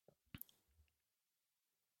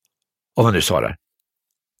 Om han nu svarar.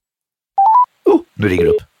 Nu ringer det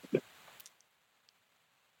upp.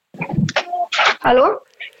 Hallå?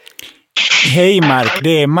 Hej Mark,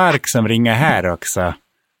 det är Mark som ringer här också.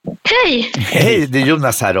 Hej! Hej, det är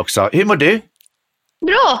Jonas här också. Hur mår du?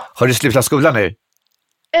 Bra! Har du slutat skolan nu?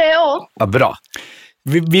 Ja. Ja, bra.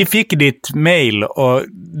 Vi fick ditt mejl och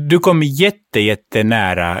du kom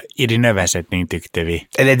jättenära i din översättning tyckte vi.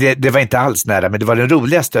 Eller det var inte alls nära, men det var den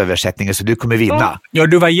roligaste översättningen så du kommer vinna. Ja,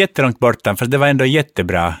 du var jättelångt borta för det var ändå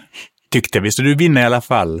jättebra tyckte vi, så du vinner i alla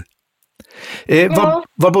fall.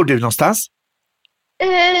 Var bor du någonstans?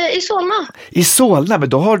 I Solna. I Solna, men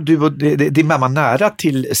då har du och din mamma nära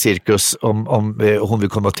till cirkus om hon vill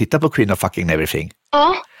komma och titta på Queen of Fucking Everything.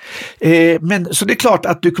 Ja. Men så det är klart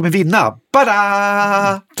att du kommer vinna.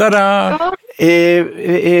 Bada! Tada! Ja.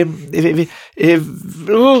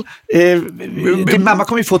 Din mamma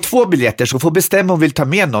kommer ju få 2 biljetter så får bestämma om hon vill ta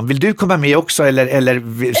med någon. Vill du komma med också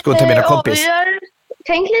eller ska hon ta med en kompis? Ja,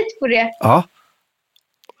 vi har tänkt lite på det. Ja.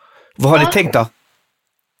 Vad har ni tänkt då?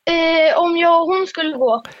 Om jag och hon skulle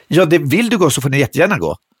gå. Ja, vill du gå så får ni jättegärna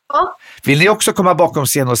gå. Ja. Vill ni också komma bakom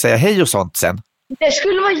scenen och säga hej och sånt sen? Det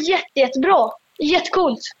skulle vara jättebra.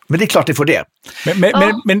 Jättecoolt. Men det är klart ni får det.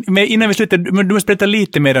 Men innan vi slutar, du måste berätta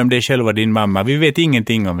lite mer om dig själv och din mamma. Vi vet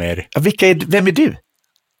ingenting om er. Ja, vem är du?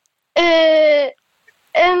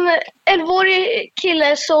 En 11-årig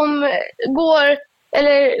kille som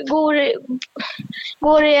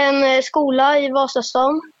går i en skola i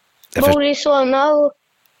Vasastan. Bor i Solna och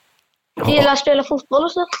gillar att spela fotboll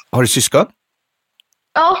och så. Har du syskon?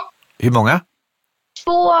 Ja. Hur många?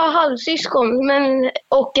 2 halvsyskon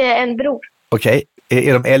och en bror. Okej.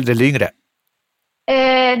 Är de äldre eller yngre?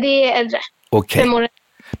 Det är äldre. Okej. 5 år.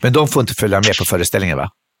 Men de får inte följa med på föreställningen,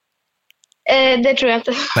 va? Det tror jag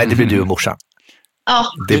inte. Nej, det blir du och morsan. Ja.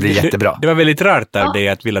 Det blir jättebra. Det var väldigt rart av dig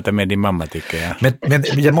att vilja ta med din mamma, tycker jag. Men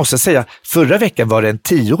jag måste säga, förra veckan var det en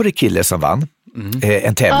 10-årig kille som vann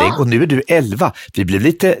en tävling och nu är du 11. Vi blev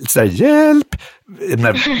lite sådär, hjälp!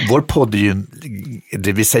 Vår podd är ju,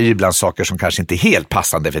 vi säger ju ibland saker som kanske inte är helt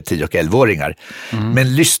passande för 10- och 11-åringar.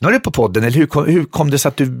 Men lyssnar du på podden eller hur kom det så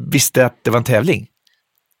att du visste att det var en tävling?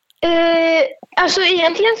 Alltså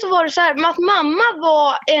egentligen så var det så här att mamma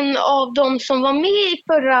var en av dem som var med i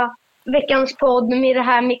förra veckans podd med det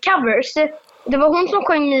här med covers. Det var hon som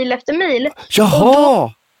sjöng Mil efter mil.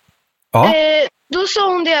 Jaha! Då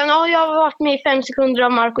sa hon det, jag har varit med i 5 sekunder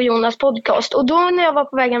av Mark och Jonas podcast. Och då när jag var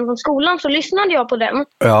på vägen från skolan så lyssnade jag på den.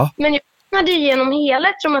 Ja. Men jag lyssnade igenom hela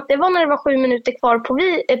eftersom att det var när det var 7 minuter kvar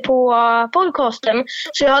på podcasten.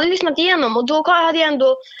 Så jag hade lyssnat igenom och då hade jag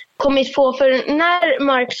ändå kommit på, för när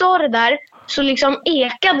Mark sa det där så liksom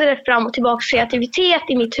ekade det fram och tillbaka kreativitet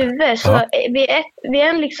i mitt huvud. Så vid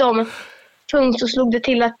en liksom punkt så slog det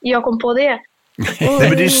till att jag kom på det. Nej,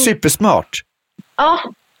 men det är supersmart. Ja.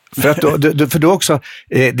 För att då också,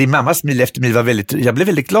 din mammas Mil efter mil var jag blev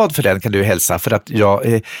väldigt glad för den, kan du hälsa, för att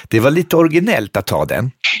det var lite originellt att ta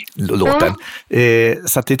den låten.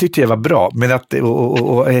 Så att det tyckte jag var bra. Men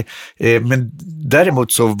men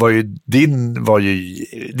däremot så var ju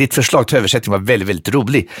ditt förslag till översättning var väldigt, väldigt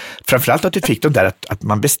rolig. Framförallt att du fick dem där att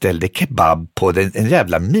man beställde kebab på en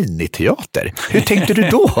jävla miniteater. Hur tänkte du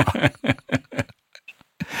då?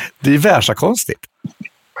 Det är ju världskonstigt.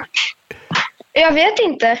 Jag vet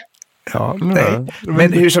inte. Ja, nej.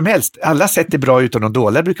 Men hur som helst, alla sätt är bra utan de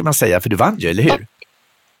dåliga brukar man säga, för du vann ju, eller hur?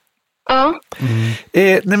 Ja.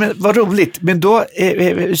 Nej, men vad roligt. Men då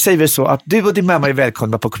säger vi så att du och din mamma är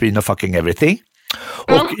välkomna på Queen of Fucking Everything.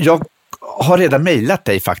 Och jag har redan mejlat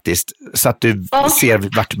dig faktiskt, så att du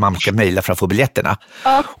ser vart man ska mejla för att få biljetterna.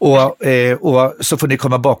 Och så får ni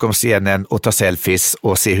komma bakom scenen och ta selfies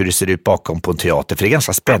och se hur det ser ut bakom på en teater, för det är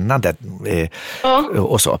ganska spännande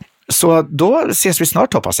och så. Så då ses vi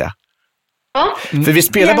snart, hoppas jag. Ja. För vi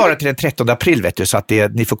spelar bara till den 13 april, vet du, så att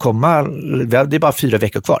ni får komma, det är bara 4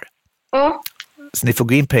 veckor kvar. Ja. Så ni får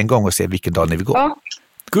gå in på en gång och se vilken dag ni vill gå. Ja.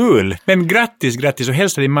 Kul, men grattis och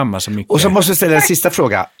hälsa din mamma så mycket. Och så måste jag ställa en sista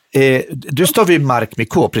fråga. Du stavar ju Mark med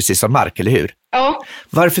K, precis som Mark, eller hur? Ja.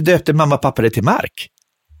 Varför döpte mamma och pappa det till Mark?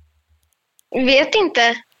 Vet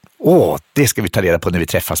inte. Det ska vi ta reda på när vi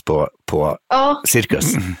träffas på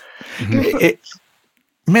cirkus.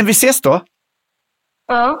 Men vi ses då.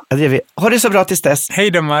 Ja. Det gör vi. Ha det så bra tills dess.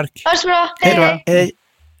 Hej då, Mark. Ha det så bra. Hej då. Hej.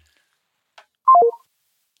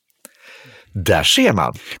 Där ser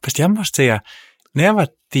man. Fast jag måste säga, när jag var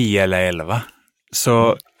 10 eller 11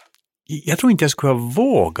 så jag tror inte jag skulle ha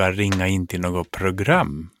vågat ringa in till något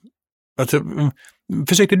program. Alltså,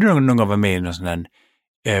 försökte du någon gång vara med i någon sån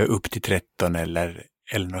här upp till 13 eller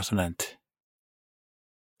något sånt?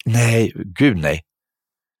 Nej, gud nej.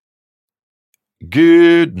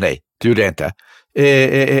 Gud nej, det gjorde jag inte.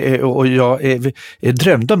 Och jag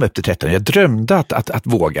drömde om upp till 13. Jag drömde att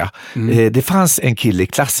våga. Det fanns en kille i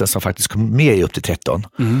klassen som faktiskt kom med i upp till 13.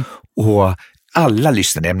 Och alla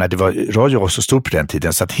lyssnade. Jag menar, det var radio var så stor på den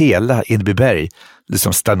tiden så att hela Enebyberg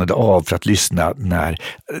liksom stannade av för att lyssna när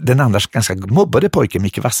den annars ganska mobbade pojken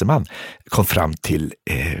Micke Wasserman kom fram till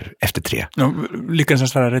efter 3. Lyckades han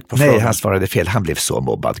svara rätt på frågan? Nej, han svarade fel. Han blev så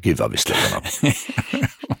mobbad. Gud vad vi slog honom.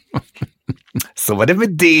 Så var det med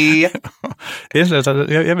det. Jag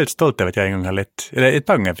är väldigt stolt över att jag en gång har ett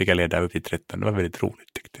par gånger fick jag leda upp till 13. Det var väldigt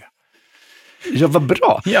roligt, tyckte jag. Ja, vad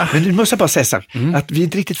bra. Ja. Men nu måste jag bara säga så här, att vi är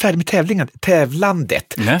inte riktigt färdiga med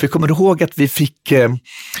tävlandet. Nej. För kommer du ihåg att vi fick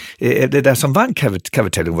det där som vann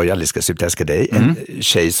covertävlingen var ju Alldeles ska sluta älska dig. En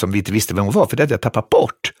tjej som vi inte visste vem hon var, för det hade jag tappat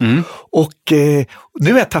bort. Och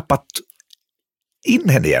nu har jag tappat in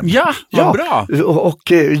henne igen. Ja, vad bra.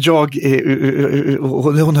 Och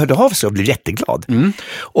hon hörde av sig och blev jätteglad.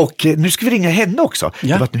 Och nu ska vi ringa henne också.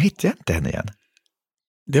 Ja. Det var att nu hittar jag inte henne igen.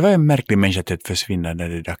 Det var en märklig människa till att försvinna när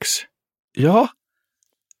det är dags. Ja,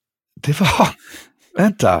 det var...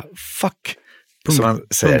 Vänta, fuck. Som man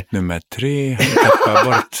säger. Punkt nummer 3, han tappar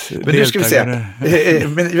bort Men nu ska vi se.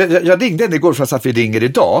 Men jag ringde henne igår fast att vi ringer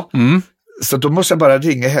idag. Så då måste jag bara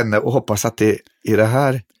ringa henne och hoppas att det är det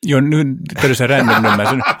här. Jo, nu tar du så random nummer,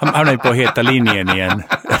 så han hamnar ju på heta linjen igen.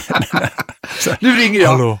 Nu ringer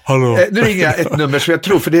jag. Hallå. Nu ringer jag ett nummer som jag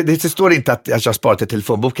tror, för det står inte att jag har sparat i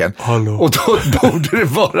telefonboken. Hallå. Och då borde det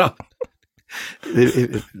vara...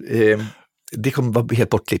 Det kommer vara helt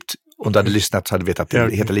bortklippt. Om du hade lyssnat så hade du vetat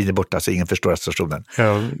att heta linjen borta, så ingen förstår stationen.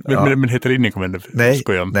 Ja, men heta linjen kommer ändå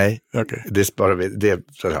skoja om. Nej. Okay. Det sparar vi. Det,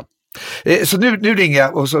 så nu ringer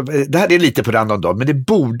jag, och så, det här är lite på random då, men det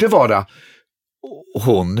borde vara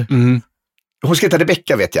hon. Hon ska heta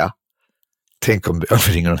Rebecka, vet jag. Tänk om jag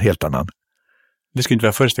ringer någon helt annan. Det skulle inte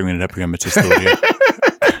vara första gången i det här programmets historia.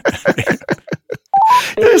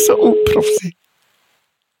 Jag är så oproffsig.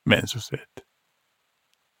 Men så söt.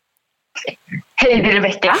 Hej, det är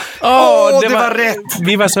Rebecka. Det var rätt.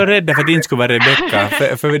 Vi var så rädda för att det inte skulle vara Rebecka.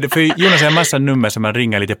 För Jonas har en massa nummer som man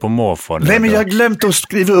ringer lite på måfon. Nej, men jag har glömt att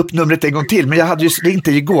skriva upp numret en gång till. Men jag hade ju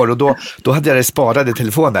inte igår, och då hade jag det sparat i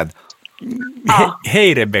telefonen.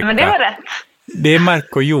 Hej Rebecka. Men det var rätt. Det är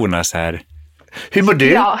Mark och Jonas här. Hur mår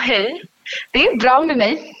du? Ja, hej. Det är bra med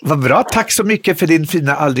mig. Vad bra, tack så mycket för din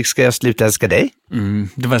fina Aldrig ska jag sluta älska dig.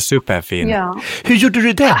 Det var superfin. Ja. Hur gjorde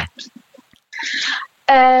du det?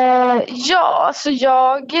 Så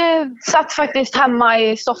jag satt faktiskt hemma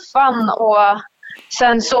i soffan, och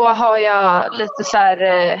sen så har jag lite så här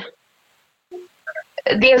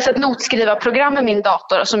dels ett notskrivarprogram med min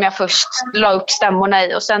dator som jag först la upp stämmorna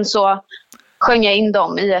i, och sen så sjöng jag in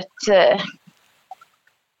dem i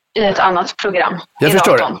ett annat program. Jag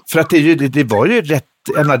förstår det. För att det var ju rätt,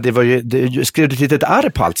 skrev du ett litet arr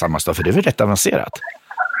på allt sammans då, för det var rätt avancerat.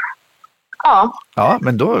 Ja,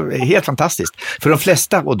 men då är helt fantastiskt. För de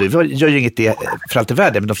flesta, och du gör ju inget det för allt i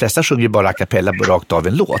världen, men de flesta sjunger ju bara a cappella rakt av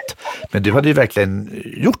en låt. Men du hade ju verkligen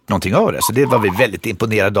gjort någonting av det, så det var vi väldigt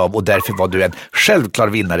imponerade av, och därför var du en självklar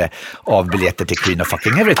vinnare av biljetter till Queen of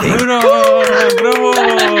Fucking Everything. Bra!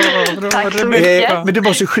 Tack så mycket. Men du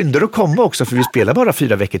måste skynda dig att komma också, för vi spelar bara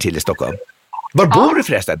 4 veckor till i Stockholm. Var bor du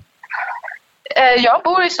förresten? Jag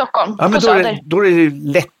bor i Stockholm. Ja, men då är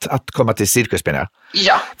det lätt att komma till Cirkus, menar jag.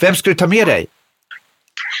 Ja. Vem ska du ta med dig?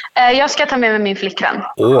 Jag ska ta med mig min flickvän.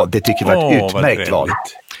 Det tycker jag var ett utmärkt val.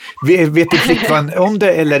 Vet din flickvän om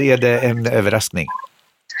det, eller är det en överraskning?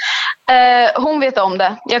 Hon vet om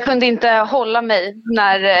det. Jag kunde inte hålla mig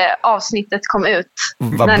när avsnittet kom ut.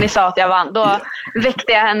 När ni sa att jag vann. Då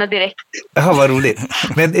väckte jag henne direkt. Ja, vad roligt.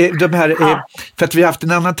 Men de här, för att vi har haft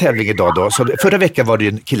en annan tävling idag då. Så förra veckan var det ju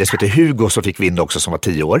en kille som heter Hugo som fick vinna också, som var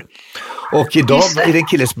 10 år. Och idag är det en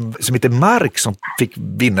kille som heter Mark som fick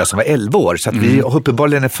vinna, som var 11 år. Så att vi har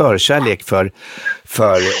uppenbarligen en förkärlek för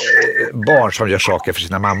barn som gör saker för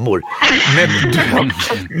sina mammor.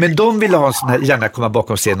 Men de vill ha en sån här, gärna komma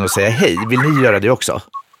bakom scenen och säga hej. Vill ni göra det också?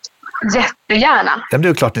 Jättegärna. Ja, men det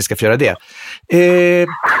är klart ni ska få göra det.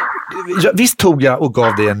 Visst tog jag och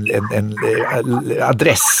gav dig en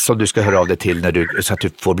adress som du ska höra av dig till så att du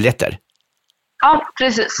får biljetter? Ja,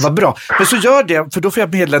 precis. Vad bra. Men så gör det, för då får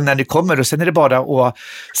jag meddela när ni kommer, och sen är det bara att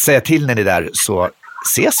säga till när ni är där, så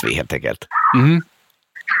ses vi helt enkelt.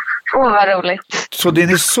 Vad roligt. Så det är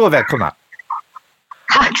ni så välkomna.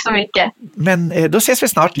 Tack så mycket. Men då ses vi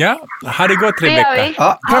snart. Ja, ha det gott, Rebecka. Det gör vi.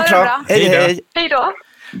 Ja, bra. Hej. Hej då.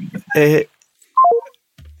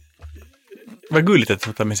 Vad gulligt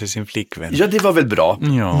att ta med sig sin flickvän. Ja, det var väl bra.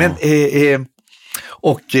 Ja. Men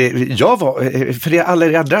jag var, för alla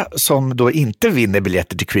er andra som då inte vinner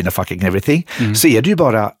biljetter till Queen of Fucking Everything, så är det ju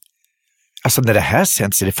bara, alltså när det här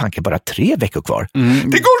sänds är det fanken bara 3 veckor kvar.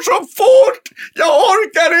 Det går så fort! Jag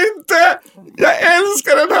orkar inte! Jag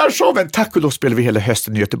älskar den här showen! Tack och lov spelar vi hela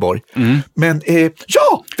hösten i Göteborg. Men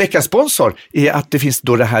veckans sponsor är att det finns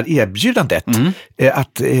då det här erbjudandet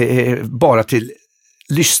att bara till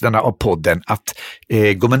lyssnarna av podden, att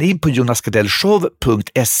går man in på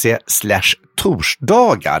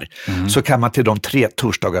jonaskardellshow.se/torsdagar så kan man till de 3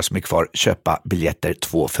 torsdagar som är kvar köpa biljetter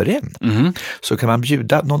 2 för 1. Så kan man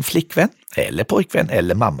bjuda någon flickvän eller pojkvän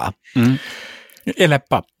eller mamma. Eller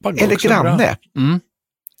pappa. Eller granne.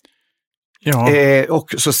 Ja.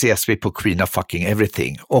 Och så ses vi på Queen of Fucking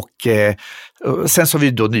Everything. Och sen så har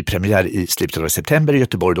vi då nypremiär i slutet av september i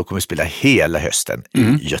Göteborg. Då kommer vi spela hela hösten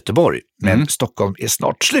i Göteborg. Men Stockholm är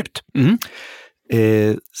snart slut.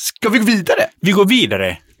 Ska vi gå vidare? Vi går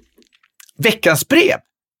vidare. Veckans brev.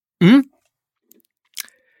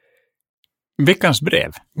 Veckans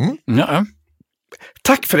brev. Ja.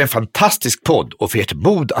 Tack för en fantastisk podd och för ert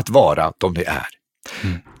mod att vara de ni är.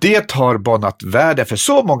 Det har banat världen för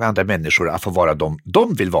så många andra människor att få vara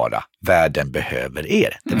de vill vara. Världen behöver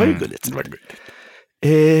er. Det var ju gulligt.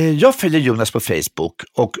 Jag följer Jonas på Facebook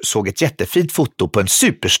och såg ett jättefint foto på en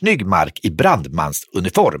supersnygg Mark i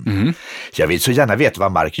brandmansuniform. Jag vill så gärna veta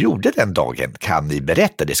vad Mark gjorde den dagen. Kan ni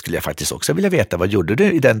berätta? Det skulle jag faktiskt också vilja veta. Vad gjorde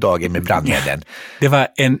du i den dagen med brandmännen? Det var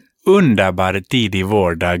en underbar tidig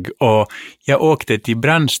vårdag och jag åkte till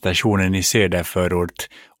brandstationen i Söderförort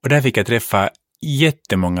och där fick jag träffa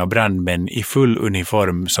jättemånga brandmän i full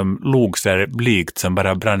uniform som log så där blygt som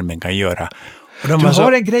bara brandmän kan göra. Och du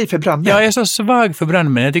har en grej för brandmän? Ja, jag är så svag för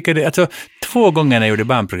brandmän. Jag tycker det, alltså 2 gånger när jag gjorde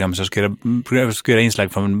barnprogram så skulle jag göra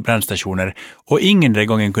inslag från brandstationer och ingen den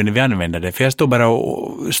gången kunde vi använda det för jag står bara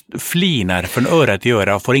och flinar från öra till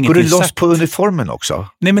öra och får ingenting sagt. Går du loss på uniformen också?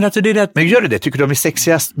 Nej, men alltså det är det att... Men gör du det? Tycker du de är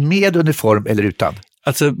sexigast med uniform eller utan?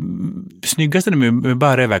 Alltså, snyggast är det med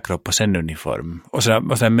bara överkropp och sen uniform. Och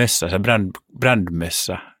sen mössa, så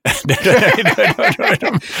brandmössa.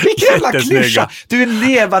 Vilken jävla klyscha! Du är en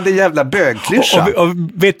levande jävla bögklyscha. Och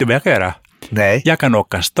vet du vad jag kan göra? Nej. Jag kan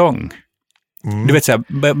åka stång. Du vet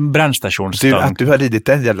såhär, brandstationsstång. Att du har ridit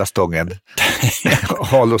den jävla stången.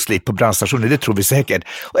 Hal och slip på brandstationen, det tror vi säkert.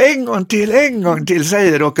 Och en gång till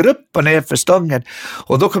säger du, åker upp och ner för stången.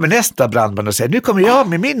 Och då kommer nästa brandman och säger, nu kommer jag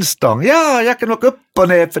med min stång. Ja, jag kan åka upp och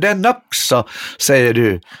ner för den också, säger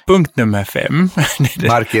du. Punkt nummer 5.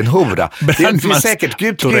 Mark är en hora. Det finns säkert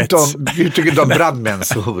Gud tycker om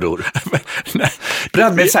brandmäns horor.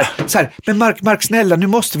 Brandmän så här, men Mark snälla, nu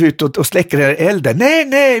måste vi ut och släcka den här elden.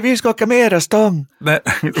 Nej, vi ska åka mera stång.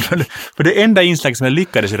 För det enda inslag som jag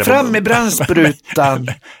lyckades göra... Fram med brandsprutan.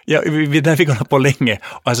 Ja, där fick hålla på länge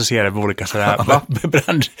och associera med olika sådär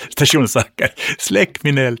brandstationssaker. Släck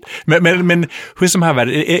min eld. Men hur som här var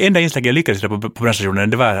det enda inslag jag lyckades göra på brandstationen,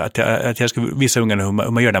 det var att jag skulle visa ungarna hur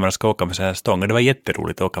man gör när man ska åka med sådana här stång. Och det var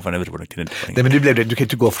jätteroligt att åka från övervåningen till den. Nej, men du kan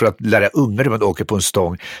inte gå för att lära ungar hur man åker på en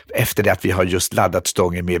stång efter det att vi har just laddat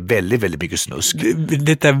stången med väldigt, väldigt mycket snusk.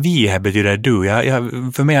 Detta vi här betyder du.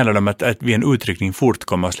 För mig handlar det om att vi en utryckning fort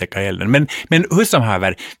kommer att släcka elden. Men hur som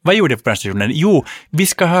här, vad gjorde jag på brandstationen? Jo, vi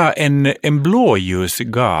ska ha en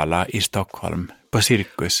blåljusgala i Stockholm på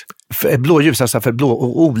Cirkus. För blåljus, alltså för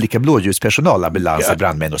olika blåljuspersonal, ambulanser,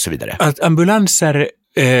 brandmän och så vidare. Att ambulanser,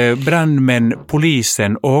 brandmän,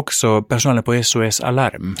 polisen och också personalen på SOS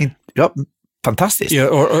Alarm. Ja, fantastiskt. Ja,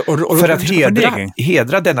 och för att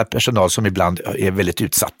hedra denna personal som ibland är väldigt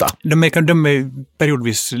utsatta. De är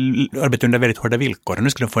periodvis arbetar under väldigt hårda villkor. Nu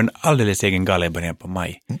skulle de få en alldeles egen gala i början på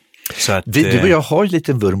maj. Så att, du och jag har ju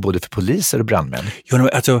lite vurm både för poliser och brandmän. Jo,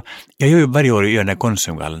 alltså, jag gör ju varje år den där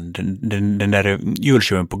Konsumgalan. Den där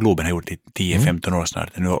julshowen på Globen har gjort i 10-15 år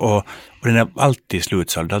snart nu. Och den är alltid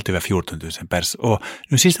slutsåld, alltid över 14 000 pers. Och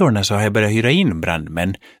nu sista åren så har jag börjat hyra in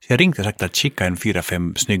brandmän. Så jag ringt och sagt att skicka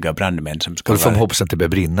 4-5 snygga brandmän som ska... Och då får man hoppas att det börjar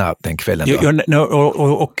brinna den kvällen då. Och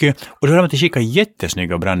då har de inte skickat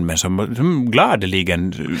jättesnygga brandmän som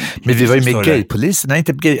gladeligen... Men vi var ju med gaypoliserna,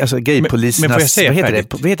 inte gaypolisernas...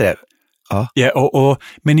 Vad heter det? Ja,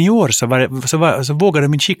 men i år så vågade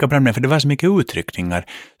de inte skicka brandmän för det var så mycket utryckningar.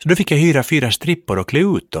 Så då fick jag hyra 4 strippor och klä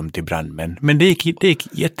ut dem till brandmän. Men det gick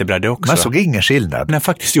jättebra det också. Man såg ingen skillnad. Nej,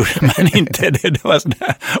 faktiskt gjorde man inte. Det var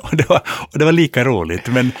sådär, och det var lika roligt.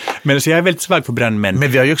 Men så jag är väldigt svag för brandmän.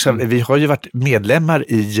 Men vi har ju varit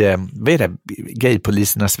medlemmar i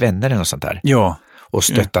gaypolisernas vänner och sånt där. Ja. Och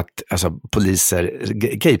stöttat alltså,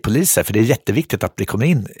 gaypoliser, för det är jätteviktigt att det kommer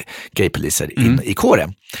in gaypoliser in i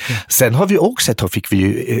kåren. Sen har vi också fick vi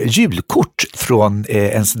ju julkort från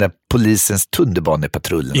en sån där polisens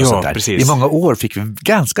tunnelbanepatrullen och sånt där. Precis. I många år fick vi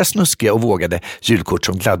ganska snuskiga och vågade julkort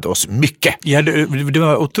som gladde oss mycket. Ja, det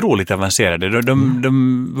var otroligt avancerade.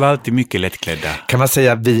 De var alltid mycket lättklädda. Kan man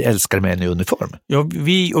säga att vi älskar män i uniform? Ja,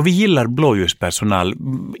 vi gillar blåljuspersonal.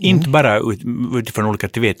 Inte bara utifrån olika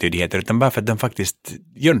tvetydigheter utan bara för att de faktiskt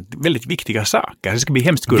gör väldigt viktiga saker. Det ska bli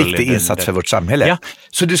hemskt gulligt. Viktig insats för vårt samhälle. Ja.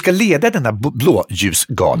 Så du ska leda denna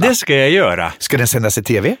blåljusgala? Det ska jag göra. Ska den sändas i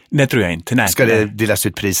tv? Det tror jag inte. Nej. Ska det delas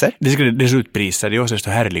ut priser? Det ska delas ut priser. Det är också så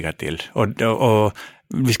härliga till. Och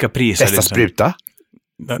vi ska prisa... Bästa spruta?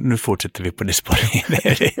 Nu fortsätter vi på det spåret.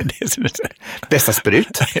 Bästa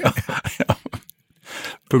sprut? Ja.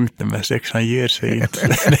 Punkt nummer 6, han ger sig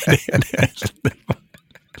inte.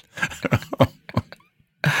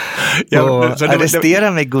 Och så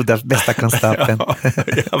arrestera mig, goda bästa konstapeln.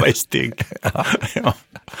 Jag var stygg.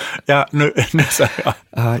 Ja, nu så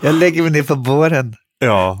jag lägger mig ner på båren.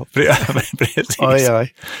 Ja, precis.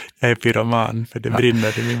 Oj. Jag är pyroman för det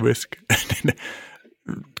brinner i min busk.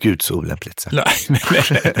 Gud, så olämpligt. Så. Nej.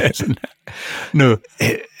 Nu.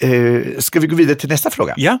 Ska vi gå vidare till nästa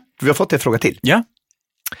fråga? Ja. Vi har fått en fråga till. Ja.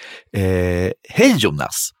 Hej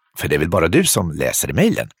Jonas, för det är väl bara du som läser i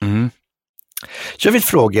mejlen. Jag vill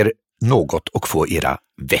fråga er något och få era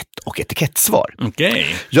vett- och etikettsvar.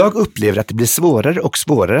 Okej. Jag upplever att det blir svårare och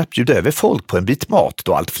svårare att bjuda över folk på en bit mat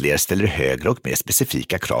då allt fler ställer högre och mer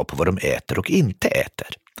specifika krav på vad de äter och inte äter.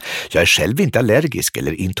 Jag är själv inte allergisk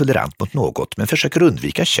eller intolerant mot något men försöker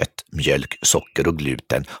undvika kött, mjölk, socker och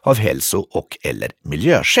gluten av hälso- och eller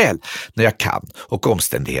miljöskäl när jag kan och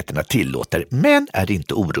omständigheterna tillåter, men är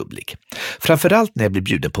inte orubblig. Framförallt när jag blir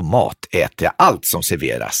bjuden på mat äter jag allt som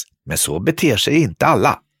serveras, men så beter sig inte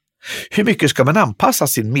alla. Hur mycket ska man anpassa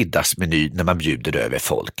sin middagsmeny när man bjuder över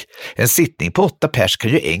folk? En sittning på 8 pers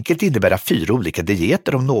kan ju enkelt innebära 4 olika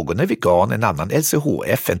dieter om någon är vegan, en annan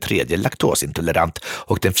LCHF, en tredje laktosintolerant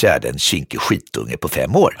och den fjärde en kinkig skitunge på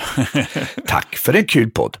 5 år. Tack för en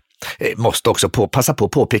kul podd. Måste också passa på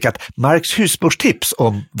att påpeka att Marks husmorstips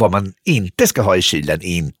om vad man inte ska ha i kylen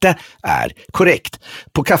inte är korrekt.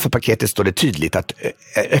 På kaffepaketet står det tydligt att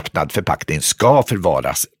öppnad förpackning ska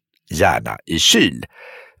förvaras gärna i kyl.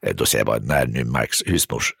 Då säger jag bara när nu Marks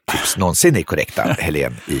husmorstips någonsin är korrekta,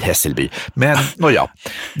 Helen i Hässelby. Men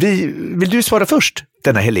vill du svara först,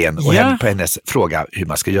 denna Helen, och på hennes fråga hur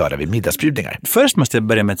man ska göra vid middagsbjudningar? Först måste jag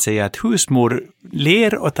börja med att säga att husmor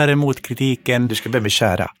ler och tar emot kritiken. Du ska börja med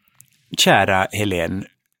kära. Kära Helen.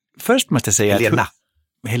 Först måste jag säga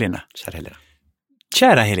Helena.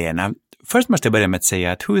 Kära Helena. Först måste jag börja med att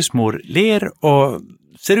säga att husmor ler och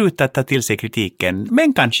ser ut att ta till sig kritiken,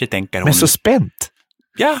 men kanske tänker hon... Men så spänt.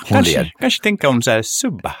 Ja, kanske tänker hon så här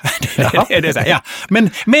subba. Det är så här, ja.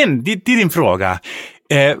 Men till din fråga.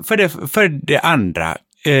 För det andra,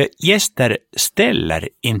 gäster ställer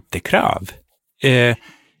inte krav.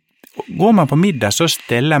 Går man på middag så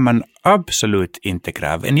ställer man absolut inte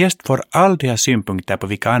krav. En gäst får aldrig ha synpunkter på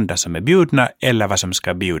vilka andra som är bjudna eller vad som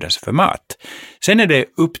ska bjudas för mat. Sen är det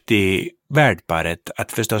upp till värdparet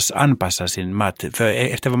att förstås anpassa sin mat för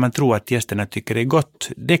efter vad man tror att gästerna tycker är gott.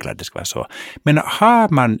 Det är klart det ska vara så. Men har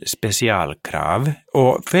man specialkrav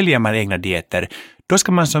och följer man egna dieter, då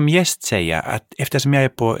ska man som gäst säga att eftersom jag är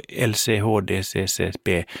på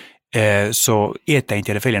LCHDCCP så äter jag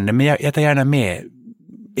inte det följande, men jag tar gärna med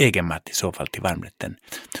egen mat i så fall till varmrätten.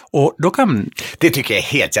 Och då kan... Det tycker jag är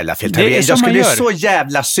helt jävla fel. Jag skulle bli så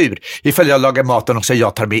jävla sur ifall jag lagar maten och säger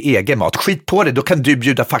jag tar med egen mat. Skit på det, då kan du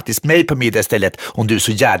bjuda faktiskt mig på middag istället om du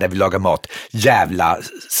så gärna vill laga mat. Jävla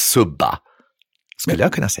subba. Skulle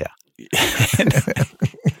jag kunna säga.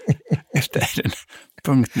 Efter den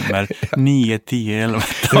punkt nummer 9, 10, 11.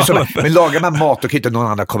 Men lagar man mat och kan inte någon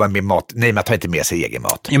annan komma med mat. Nej, man tar inte med sig egen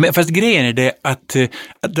mat. Ja, men fast grejen är det att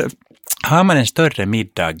har man en större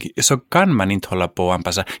middag så kan man inte hålla på och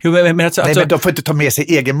anpassa. Jo, men nej, men de får inte ta med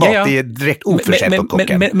sig egen mat. Ja. Det är direkt oförskämt på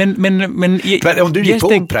kocken. Men om du gick på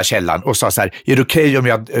Operakällan och sa så här, är det okej om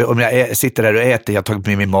jag sitter där och äter, jag har tagit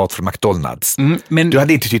med min mat från McDonalds. Du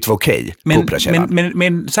hade inte tyckt det var okej på Operakällan.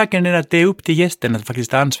 Men saken är att det är upp till gästen att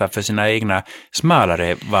faktiskt ta ansvar för sina egna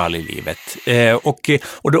smalare val i livet. Och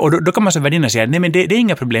då kan man som värdinna säga, nej men det är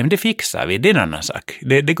inga problem, det fixar vi, det är en annan sak.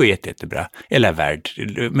 Det går jättebra. Eller värd.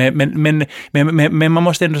 Men man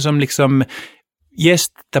måste ändå som liksom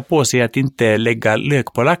gäst ta på sig att inte lägga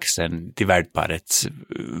lök på laxen till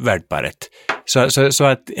värdparet. Så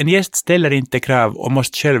att en gäst ställer inte krav och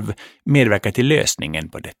måste själv medverka till lösningen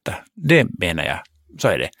på detta. Det menar jag. Så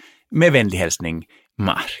är det. Med vänlig hälsning,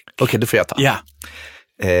 Mark. Okej, då får jag ta. Ja.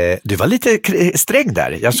 Du var lite sträng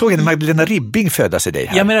där. Jag såg en Magdalena Ribbing födas i dig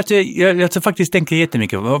här. Ja, men jag faktiskt tänker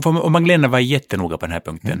jättemycket. Och Magdalena var jättenoga på den här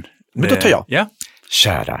punkten. Men då tar jag. Ja.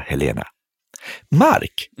 Kära Helena.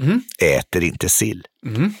 Mark äter inte sill.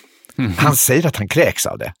 Han säger att han kräks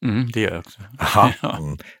av det. Det gör jag också. Aha,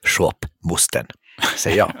 shopmostern,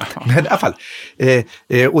 säger jag. Men i alla fall,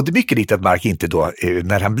 och det är mycket riktigt att Mark inte då,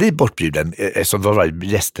 när han blir bortbjuden, som var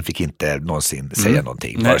gästen fick inte någonsin säga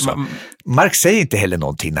någonting. Nej, Mark säger inte heller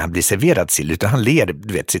någonting när han blir serverad sill, utan han ler,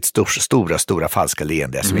 du vet, sitt stora falska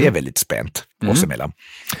leende som är väldigt spänt oss emellan.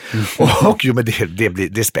 Och jo, men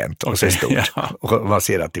det är spänt och så är det stort. Ja. Och man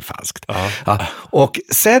ser att det är falskt. Ja. Och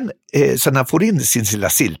sen, så när han får in sin lilla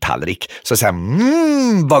silltallrik så säger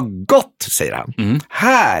han, vad gott, säger han.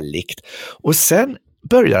 Härligt. Och sen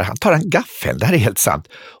tar han gaffeln, det här är helt sant,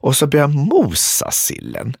 och så börjar han mosa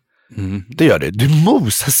sillen. Det gör det. Du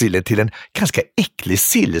mosar sillen till en ganska äcklig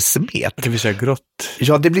sillsmet. Det vill säga grått.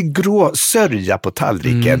 Ja, det blir grå sörja på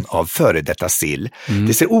tallriken av före detta sill.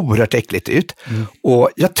 Det ser oerhört äckligt ut. Och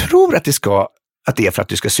jag tror att det är för att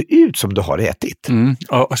du ska se ut som du har ätit.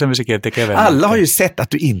 Och sen vi alla har ju sett att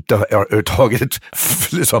du inte har tagit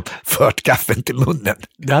liksom, fört kaffen till munnen.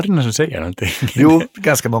 Det är aldrig någon som säger någonting. Jo,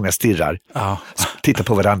 ganska många stirrar. Ja. Tittar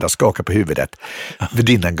på varandra, skakar på huvudet.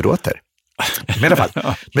 Värdinnan gråter. Men i alla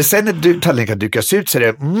fall. Men sen när tallriken dukas ut så är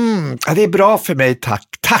det det är bra för mig,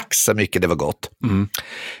 tack så mycket, det var gott.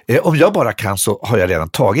 Om jag bara kan så har jag redan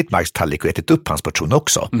tagit Marks tallrik och ätit upp hans portion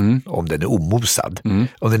också. Om den är omosad.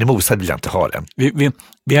 Om den är mosad vill jag inte ha den.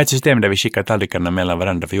 Vi har ett system där vi skickar tallrikarna mellan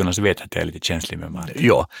varandra, för Jonas vet att jag är lite känslig med mat.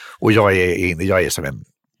 Ja, och jag är som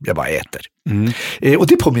jag bara äter. Och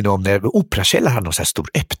det påminner om när Operakällaren hade någon så här stor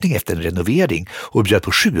öppning efter en renovering och bjöd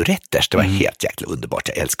på 7 rätters. Det var helt jäkla underbart.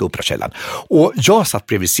 Jag älskar Operakällaren. Och jag satt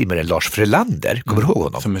bredvid simmaren Lars Frölander. Kommer du ihåg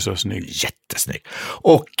honom? Som är så snygg. Jättesnygg.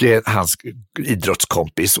 Och hans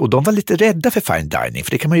idrottskompis. Och de var lite rädda för fine dining.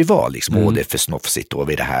 För det kan man ju vara liksom. Det är för snofsigt och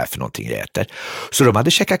vad är det här för någonting jag äter. Så de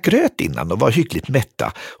hade käkat gröt innan och var hyggligt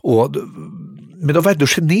mätta. Men de var ändå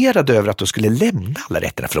generade över att de skulle lämna alla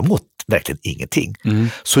rätterna, för de åt verkligen ingenting.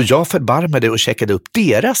 Så jag förbarmade och checkade upp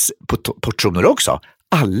deras portioner också.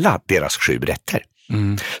 Alla deras 7 rätter.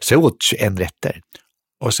 Så jag åt 21 rätter.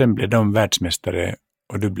 Och sen blev de världsmästare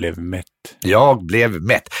och du blev mätt. Jag blev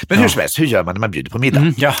mätt. Men hur som helst, hur gör man när man bjuder på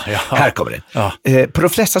middag? Här kommer det. På de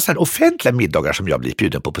flesta sådana offentliga middagar som jag blir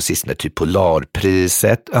bjuden på sistone, typ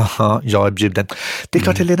Polarpriset. Jag är bjuden. Det är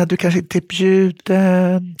klart, Helena, du kanske inte är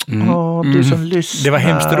bjuden. Du som lyssnar. Det var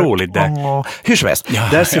hemskt roligt där. Hur som helst,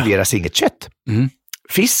 där serveras inget kött.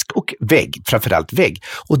 Fisk och vägg, framförallt vägg.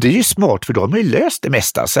 Och det är ju smart, för då har man ju löst det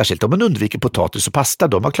mesta, särskilt om man undviker potatis och pasta.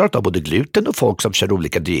 De har klarat av både gluten och folk som kör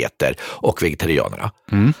olika dieter och vegetarianerna.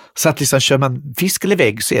 Så att liksom, kör man fisk eller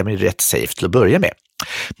vägg så är man ju rätt safe till att börja med.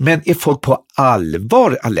 Men är folk på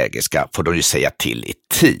allvar allergiska får de ju säga till i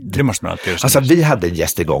tid. Det måste man alltid göra. Alltså, vi hade en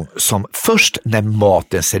gäst igång som först när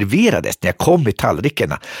maten serverades, när jag kom i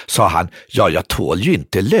tallrikarna, sa han, jag tål ju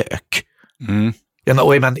inte lök. Ja,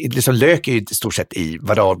 och man, liksom, lök är ju i stort sett i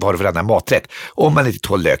var och varannan maträtt. Om man inte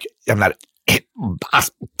tål lök, jag menar...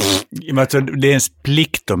 Det är ens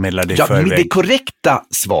plikt att meddela det förväg. Men det korrekta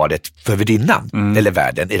svaret för värdinnan, eller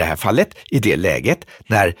värden i det här fallet, i det läget,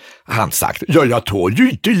 när han sagt, jag tål ju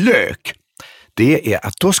inte lök. Det är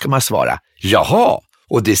att då ska man svara, jaha,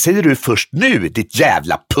 och det säger du först nu, ditt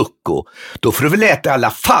jävla pucko. Då får du väl äta i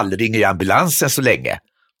alla fall, ringer jag ambulansen så länge.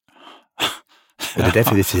 Och det är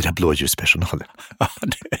därför vi firar blåljuspersonalen.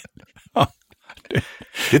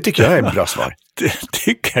 Det tycker jag är en bra svar.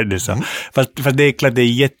 Tycker du så? Fast det är klart, det är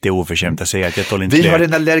jätteoförskämt att säga att jag tål inte. Vi har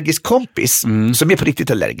en allergisk kompis som är på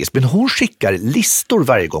riktigt allergisk, men hon skickar listor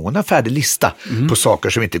varje gång. Hon har en färdig lista på saker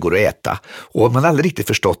som inte går att äta. Och man har aldrig riktigt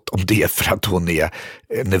förstått om det är för att hon är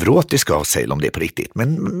neurotisk av sig eller om det är på riktigt.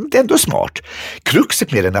 Men det är ändå smart.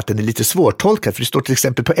 Kruxet med den är att den är lite svårtolkad, för det står till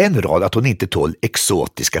exempel på en rad att hon inte tål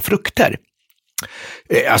exotiska frukter.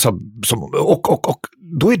 Alltså, och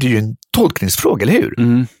då är det ju en tolkningsfråga, eller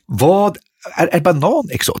hur? Vad är banan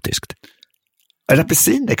exotiskt? Är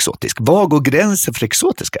apelsin exotisk? Vad går gränsen för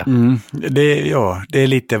exotiska? Det är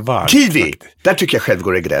lite vagt. Kiwi, där tycker jag själv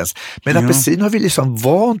går det gräns. Men apelsin har vi liksom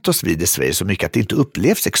vant oss vid i Sverige så mycket att det inte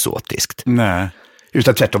upplevs exotiskt. Nej.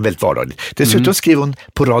 Utan tvärtom väldigt vardagligt. Dessutom skriver hon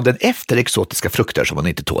på raden efter exotiska frukter som hon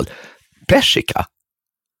inte tål, persika.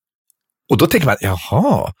 Och då tänker man,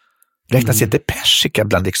 jaha, räknas inte persika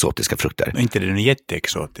bland exotiska frukter? Inte det är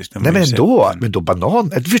jätteexotiskt. Nej, men då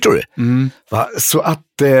banan, förstår du? Så att...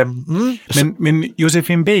 Men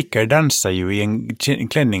Josefin Baker dansar ju i en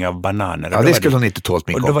klänning av bananer. Ja, det skulle hon inte tålt,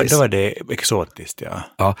 min kompis. Då var det exotiskt,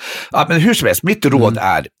 ja, men hur som helst, mitt råd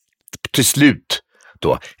är till slut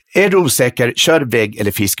då. Är du osäker, kör vägg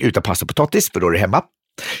eller fisk utan pasta och potatis, för då är du hemma.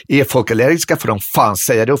 Är folk allergiska får de fan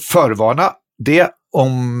säga det och förvarna det.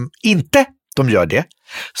 Om inte de gör det,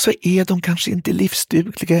 så är de kanske inte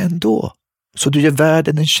livsdugliga ändå. Så du gör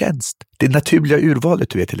världen en tjänst. Det naturliga urvalet,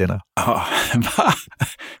 du vet, Helena. Ja, va?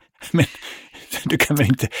 Men du kan väl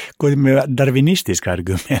inte gå med darwinistiska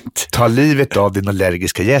argument? Ta livet av din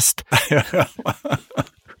allergiska gäst.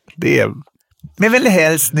 Det är... Med väl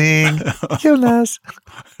hälsning, Jonas.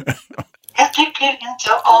 Jag tycker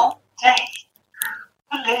inte om dig.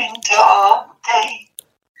 Håller inte av dig.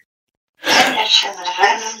 Men jag känner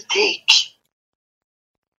väldigt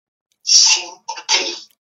sympati.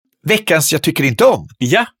 Veckans jag tycker inte om.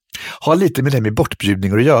 Ja. Har lite med det med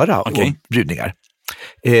bortbjudningar att göra. Okay. Och bjudningar.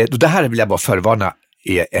 Det här vill jag bara förvarna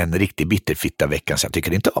är en riktig bitterfitta veckan, så jag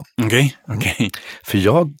tycker inte om. Okej. För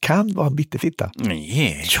jag kan vara en bitterfitta.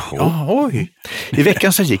 Nej. Oj. I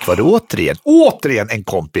veckan som gick var det återigen en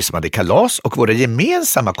kompis som hade kalas, och våra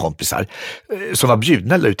gemensamma kompisar som var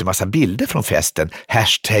bjudna la ut en massa bilder från festen.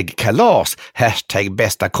 #kalas,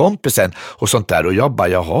 #bästa kompisen och sånt där. Och jag bara,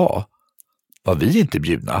 jaha, var vi inte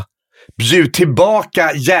bjudna? Bjud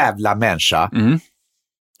tillbaka, jävla människa.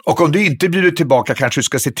 Och om du inte bjuder tillbaka kanske du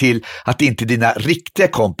ska se till att det inte är dina riktiga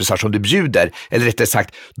kompisar som du bjuder, eller rättare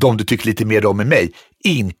sagt de du tycker lite mer om med mig,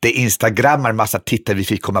 inte instagrammar massa titta vi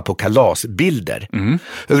fick komma på kalasbilder.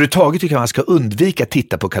 Överhuvudtaget tycker jag man ska undvika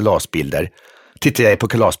titta på kalasbilder. Tittar jag på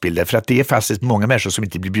kalasbilder, för att det är faktiskt många människor som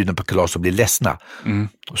inte blir bjudna på kalas och blir ledsna.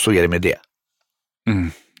 Och så är det med det.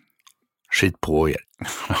 Skit på er.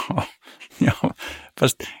 Ja,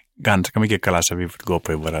 fast ganska mycket kalas har vi fått gå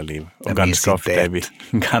på i våra liv. Och ganska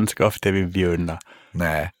ofta är vi bjudna.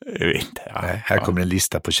 Nej. Jag vet inte. Ja. Nej, här kommer en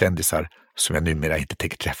lista på kändisar som jag numera inte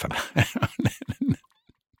tänker träffa.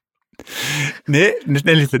 Nej,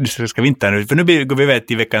 nu ska vi inte nu. För nu går vi över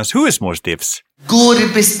till veckans husmorstips. Går i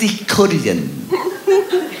bestickkorgen,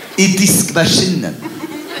 i diskmaskinen,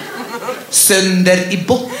 sönder i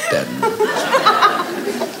botten.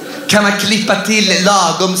 Kan man klippa till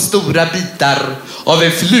lagom stora bitar av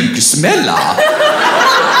en flugsmälla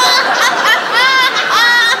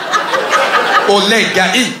och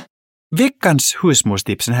lägga i. Veckans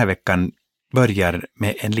husmorstips den här veckan börjar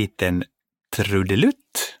med en liten trudelutt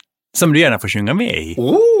som du gärna får sjunga med i.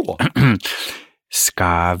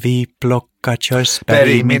 Ska vi plocka körsbär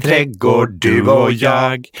i min trädgård, du och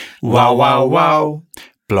jag? Wow, wow, wow.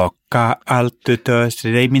 Plocka allt du törs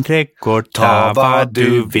i min trädgård, ta vad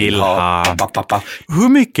du vill ha. Hur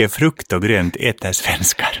mycket frukt och grönt äter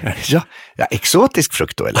svenskar? Ja, exotisk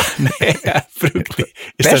frukt då, eller? Nej, frukt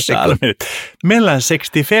i största allmänhet. Mellan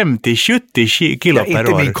 65 till 70 kilo per år.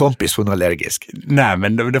 Inte min kompis, hon är allergisk. Nej,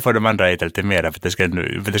 men då får de andra äta lite mer för att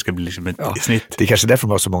det ska bli liksom ett snitt. Det är kanske därför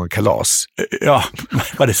de har så många kalas. Ja,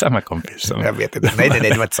 var det samma kompis? Jag vet inte. Nej,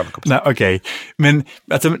 det var inte samma kompis. Nej, okej. Men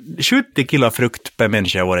alltså 70 kilo frukt per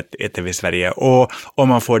människa året äter vi i Sverige. Och om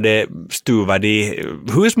man får det stuvad i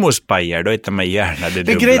husmorspajer, då äter man gärna det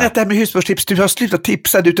dubbla. Men grejen är att det här med husmorstips, du har slutat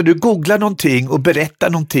tipsa utan du googlar någonting och berättar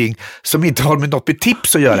någonting som inte har med något med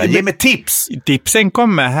tips att göra. Ge mig tips! Tipsen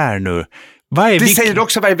kommer här nu. Det säger du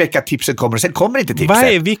också varje vecka att tipsen kommer och sen kommer inte tipsen. Vad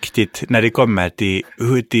är viktigt när det kommer till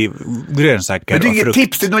grönsaker och frukt? Men det är inget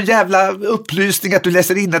tips, det är någon jävla upplysning att du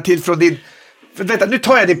läser innantill från din... Vänta, nu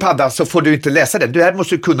tar jag din padda så får du inte läsa den. Du här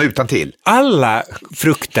måste du kunna utantill. Alla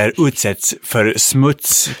frukter utsätts för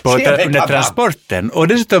smuts under transporten och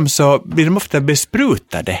dessutom så blir de ofta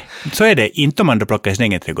besprutade. Så är det inte om man då plockar sin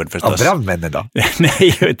egen trädgård förstås. Av brandmännen då?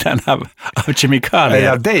 Nej, utan av kemikalier.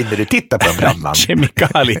 Ja, dig när du tittar på en brandman.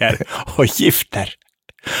 Kemikalier och gifter.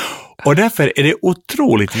 Och därför är det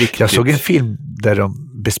otroligt viktigt. Jag såg en film där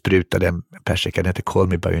de besprutade en persika, den heter Call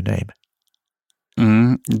Me By Your Name.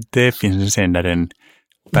 Det finns en scen där en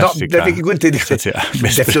persika det går inte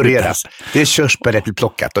det floreras. Det är körsbär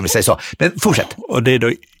plockat om vi säger så. Men fortsätt. Och det är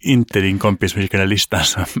då inte din kompis som skickar den listan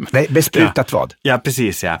som... Nej, besprutat vad? Ja,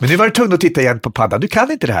 precis, ja. Men nu var det tungt att titta igen på paddan. Du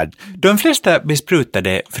kan inte det här. De flesta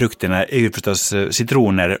besprutade frukterna är ju förstås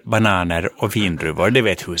citroner, bananer och vindruvor. Det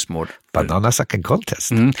vet husmor. Banana sucking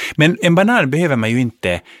contest. Men en banan behöver man ju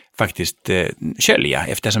inte faktiskt skölja,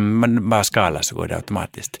 eftersom man bara skalar så går det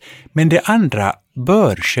automatiskt. Men det andra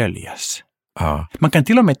bör sköljas. Ja. Man kan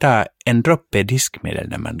till och med ta en droppe diskmedel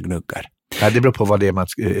när man gnuggar. Ja, det beror på vad det är man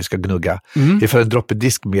ska gnugga. Ifall en droppe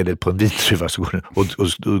diskmedel på en vindruva så går den,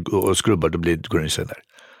 och skrubbar, då går den sönder.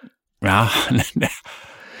 Ja,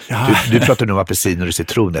 Du pratar nu om apelsiner och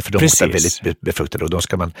citroner, för de är väldigt befruktade och de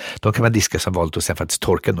kan man diska som vanligt och sen faktiskt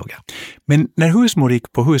torka noga. Men när husmor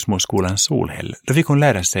gick på husmorskolan Solhäll, då fick hon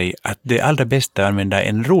lära sig att det allra bästa är att använda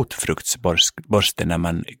en rotfruktsborste när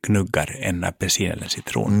man gnuggar en apelsin eller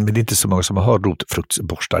citron. Men det är inte så många som har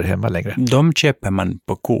rotfruktsborstar hemma längre. De köper man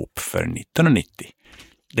på Coop för 19,90.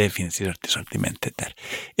 Det finns i sortimentet där.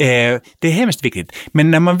 Det är hemskt viktigt.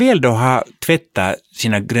 Men när man väl då har tvättat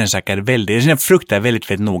sina frukter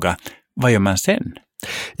väldigt noga, vad gör man sen?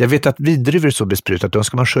 Jag vet att vindruvor är så besprutat, de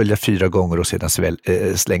ska man skölja 4 gånger och sedan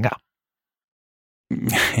slänga.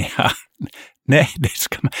 Ja, nej, det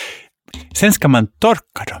ska man. Sen ska man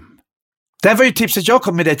torka dem. Det här var ju tipset jag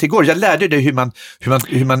kom med dig till igår. Jag lärde dig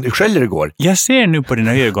hur man sköljer igår. Jag ser nu på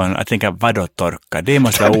dina ögon att tänka, vadå torka? Det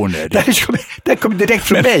måste vara onödigt. Det kom direkt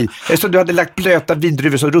från mig. Eftersom du hade lagt blöta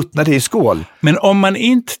vindruvor som ruttnade i skål. Men om man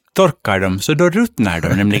inte torkar dem så då ruttnar de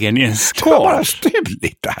nämligen i en skål. Det var bara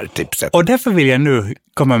stuligt det här tipset. Och därför vill jag nu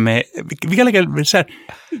komma med, vi kan lägga så här,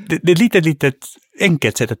 det är ett litet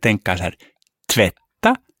enkelt sätt att tänka så här, tvätta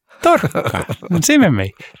torka. Se med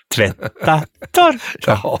mig. Tvätta, torka.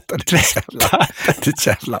 Jag hatar ditt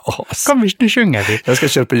jävla as. Kom, nu sjunger vi. Jag ska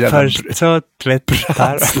köpa en Först så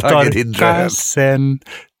tvättar, torka, sen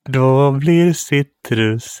då blir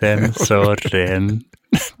citrusen så ren.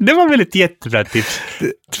 Det var väl ett jättebra tips.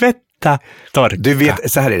 Tvätta, torka. Du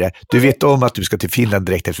vet, så här är det. Du vet om att du ska till Finland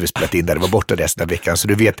direkt efter vi spelat in där. Det var borta resten av veckan. Så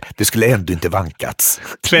du vet, det skulle ändå inte vankats.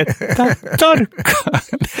 Tvätta, torka.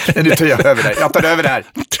 Nu tar jag över där. Jag tar över där.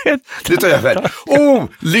 Nu tar jag över.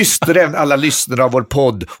 Lyssnaren, alla lyssnare av vår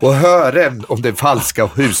podd och hören om den falska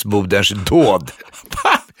husmoderns dåd.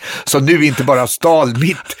 Så nu inte bara stal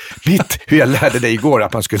mitt hur jag lärde dig igår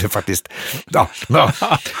att man skulle faktiskt...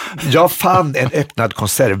 Jag fann en öppnad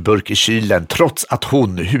konservburk i kylen trots att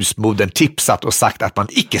husmodern tipsat och sagt att man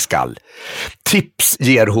icke skall. Tips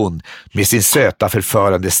ger hon med sin söta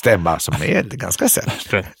förförande stämma som är ganska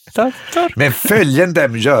söt. Men följande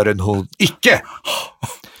gör hon icke.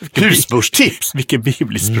 Husmorstips. Vilken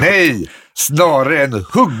biblisk. Nej, snarare en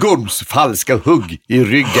huggorms falska hugg i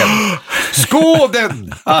ryggen.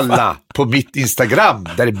 Skåden alla på mitt Instagram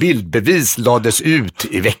där bildbevis lades ut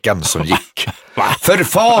i veckan som gick.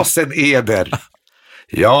 Förfasen eder.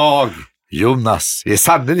 Jag, Jonas, är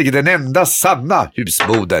sannolikt den enda sanna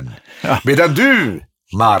husmodern. Medan du,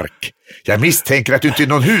 Mark, jag misstänker att du inte är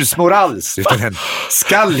någon husmor alls utan en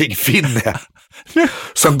skallig finne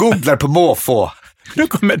som googlar på måfå. Nu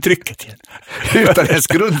kommer trycket igen. Utan ens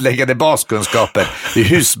grundläggande baskunskaper i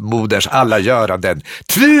husmoderns alla göranden.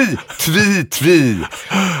 Tvi.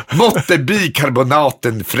 Måtte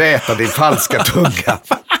bikarbonaten fräta din falska tunga.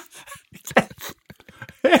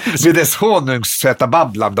 Med dess honungssöta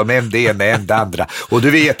babblande om en det ena en det andra. Och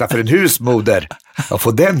du vet att för en husmoder att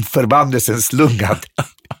få den förbannelsen slungad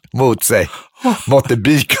mot sig. Måtte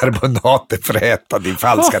bikarbonaten fräta din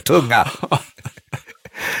falska tunga.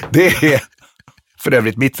 Det är för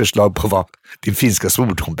övrigt mitt förslag på vad din finska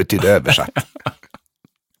svordom betyder översatt.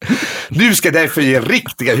 Nu ska jag därför ge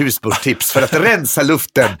riktiga husmorstips för att rensa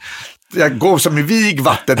luften. Jag går som i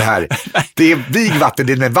vigvatten här. Det är vigvatten,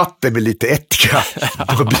 det är med vatten med lite ättika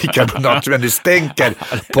och bikarbonat som du stänker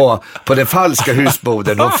på den falska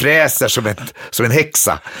husmodern och fräser som en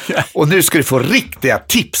häxa. Och nu ska du få riktiga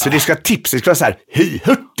tips. För det ska tips, det ska vara så här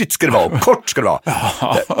hurtigt ska det vara och kort ska det vara.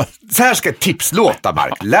 Så här ska ett tips låta,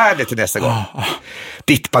 Mark. Lär dig till nästa gång.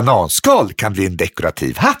 Ditt bananskal kan bli en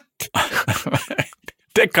dekorativ hatt.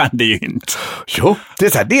 Det kan det ju inte. Jo, det är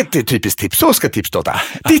så här, det är ett typiskt tips. Så ska tips låta.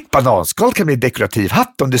 Ditt bananskal kan bli en dekorativ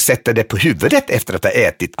hatt om du sätter det på huvudet efter att ha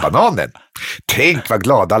ätit bananen. Tänk vad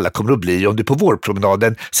glada alla kommer att bli om du på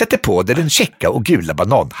vårpromenaden sätter på dig den checka och gula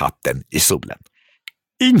bananhatten i solen.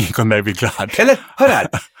 Ingen kommer att bli glad. Eller, hör här.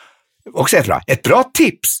 Också ett bra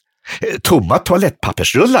tips. Tomma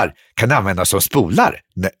toalettpappersrullar kan användas som spolar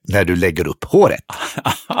när du lägger upp håret.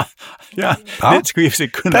 Ja, det skulle ju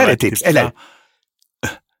kunna vara ett tips. Eller,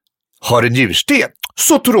 har en njursten?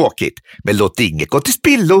 Så tråkigt, men låt inget gå till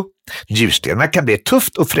spillo. Njurstenarna kan bli ett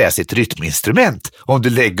tufft och fräsigt rytminstrument om du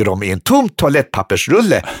lägger dem i en tom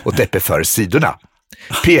toalettpappersrulle och täpper för sidorna.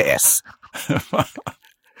 PS.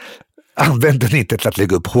 Använd den inte till att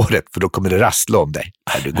lägga upp håret för då kommer det rassla om dig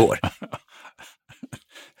när du går.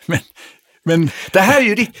 Men det här är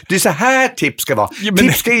ju riktigt, det är så här tips ska vara. Ja,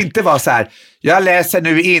 tips ska inte vara så här, jag läser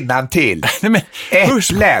nu innantill.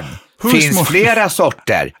 Äpplen. Finns flera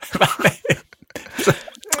sorter.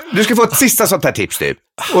 Du ska få ett sista sånt här tips nu.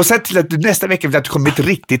 Och sen till att du nästa vecka vill att du kommer med ett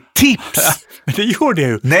riktigt tips. Men det gjorde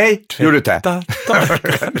jag ju. Nej, gjorde du inte.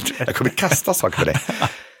 Jag kommer kasta saker på dig.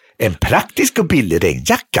 En praktisk och billig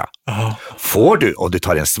regnjacka får du om du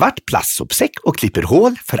tar en svart plastsopsäck och klipper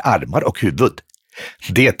hål för armar och huvud.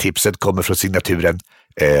 Det tipset kommer från signaturen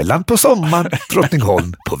Öland på sommaren,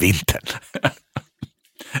 Drottningholm på vintern.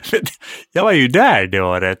 Jag var ju där det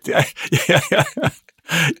året.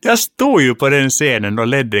 Jag stod ju på den scenen och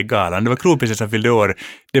ledde galan. Det var kronprinsessan fyllde år.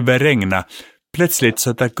 Det började regna. Plötsligt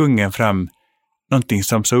så tar kungen fram någonting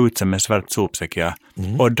som såg ut som en svart sopsäck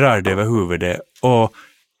och drar det över huvudet. Och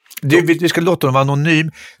vi ska låta dem vara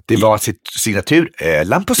anonym. Det var sitt signatur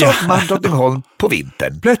Öland på sommaren, Drottningholm på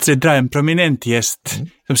vintern. Plötsligt drar en prominent gäst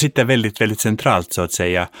som sitter väldigt, väldigt centralt så att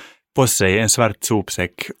säga på sig en svart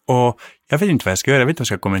sopsäck. Och jag vet inte vad jag ska göra, jag vet inte vad jag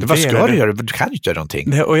ska kommentera. Vad ska du göra? Du kan inte göra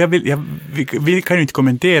någonting. Och vi kan ju inte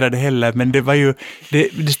kommentera det heller, men det var ju, det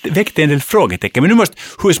väckte en del frågetecken. Men nu måste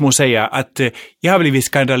husmor säga att jag har blivit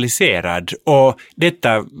skandaliserad och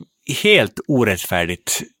detta helt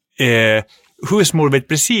orättfärdigt. Husmor vet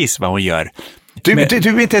precis vad hon gör. Du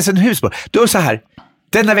är inte ens en husmor. Du är så här,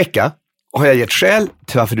 denna vecka har jag gett skäl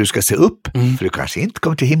till varför du ska se upp, för du kanske inte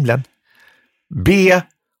kommer till himlen. B.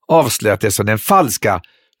 Avslöjat det som den falska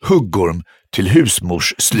huggorm till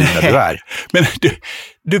husmorsslyna du är. Men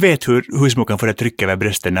du vet hur husmor kan få det tryck över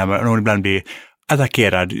brösten när hon ibland blir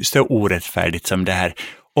attackerad så orättfärdigt som det här.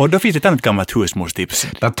 Och då finns det ett annat gammalt husmorstips.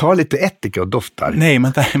 Man tar lite ättika och doftar. Nej,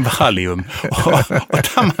 man tar en Valium. Och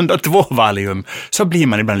tar man då 2 Valium så blir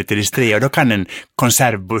man ibland lite disträ och då kan en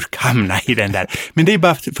konservburk hamna i den där. Men det är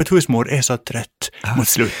bara för att husmor är så trött mot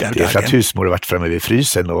slutet av dagen. Det är för att husmor har varit framme vid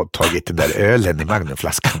frysen och tagit den där ölen i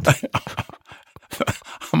magnumflaskan.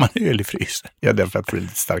 Har man öl i frysen? Ja, därför att det blir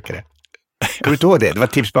lite starkare. Kommer du inte ihåg det? Det var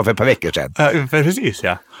tips bara för ett par veckor sedan. Ja, precis,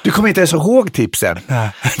 ja. Du kommer inte ens ihåg tipsen.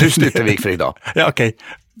 Nu slutar vi för idag. Ja, okej.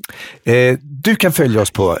 Du kan följa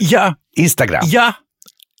oss på Instagram. Ja.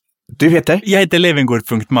 Du heter? Jag heter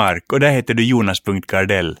Levengård.mark och där heter du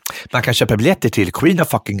Jonas.Gardell. Man kan köpa biljetter till Queen of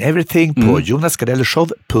Fucking Everything på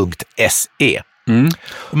jonasgardellshow.se.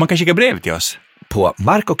 Och man kan skicka brev till oss. På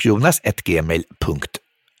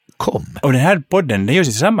markochjonas@gmail.com. Och den här podden, den görs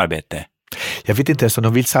i samarbete. Jag vet inte ens om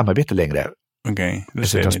de vill samarbeta längre. Okej.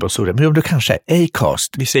 Sponsorer. Men om du kanske,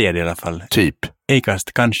 Acast. Vi säger det i alla fall. Typ.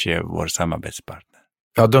 Acast kanske är vår samarbetspartner.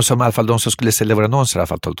 Ja, de som skulle sälja våra annonser har i alla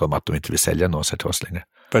fall talat om att de inte vill sälja annonser till oss längre.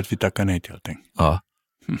 För att vi tackar nej till allting. Ja.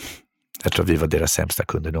 Jag tror vi var deras sämsta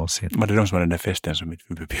kunder någonsin. Var det de som var den där festen som vi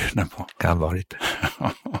blev bjudna på? Kan varit.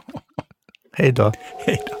 Hej då.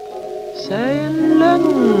 Hej då. Säg en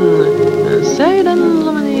lögn, säg den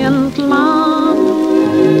som en gentleman.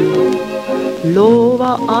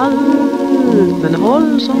 Lova allt, men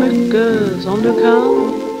håll så mycket som du kan.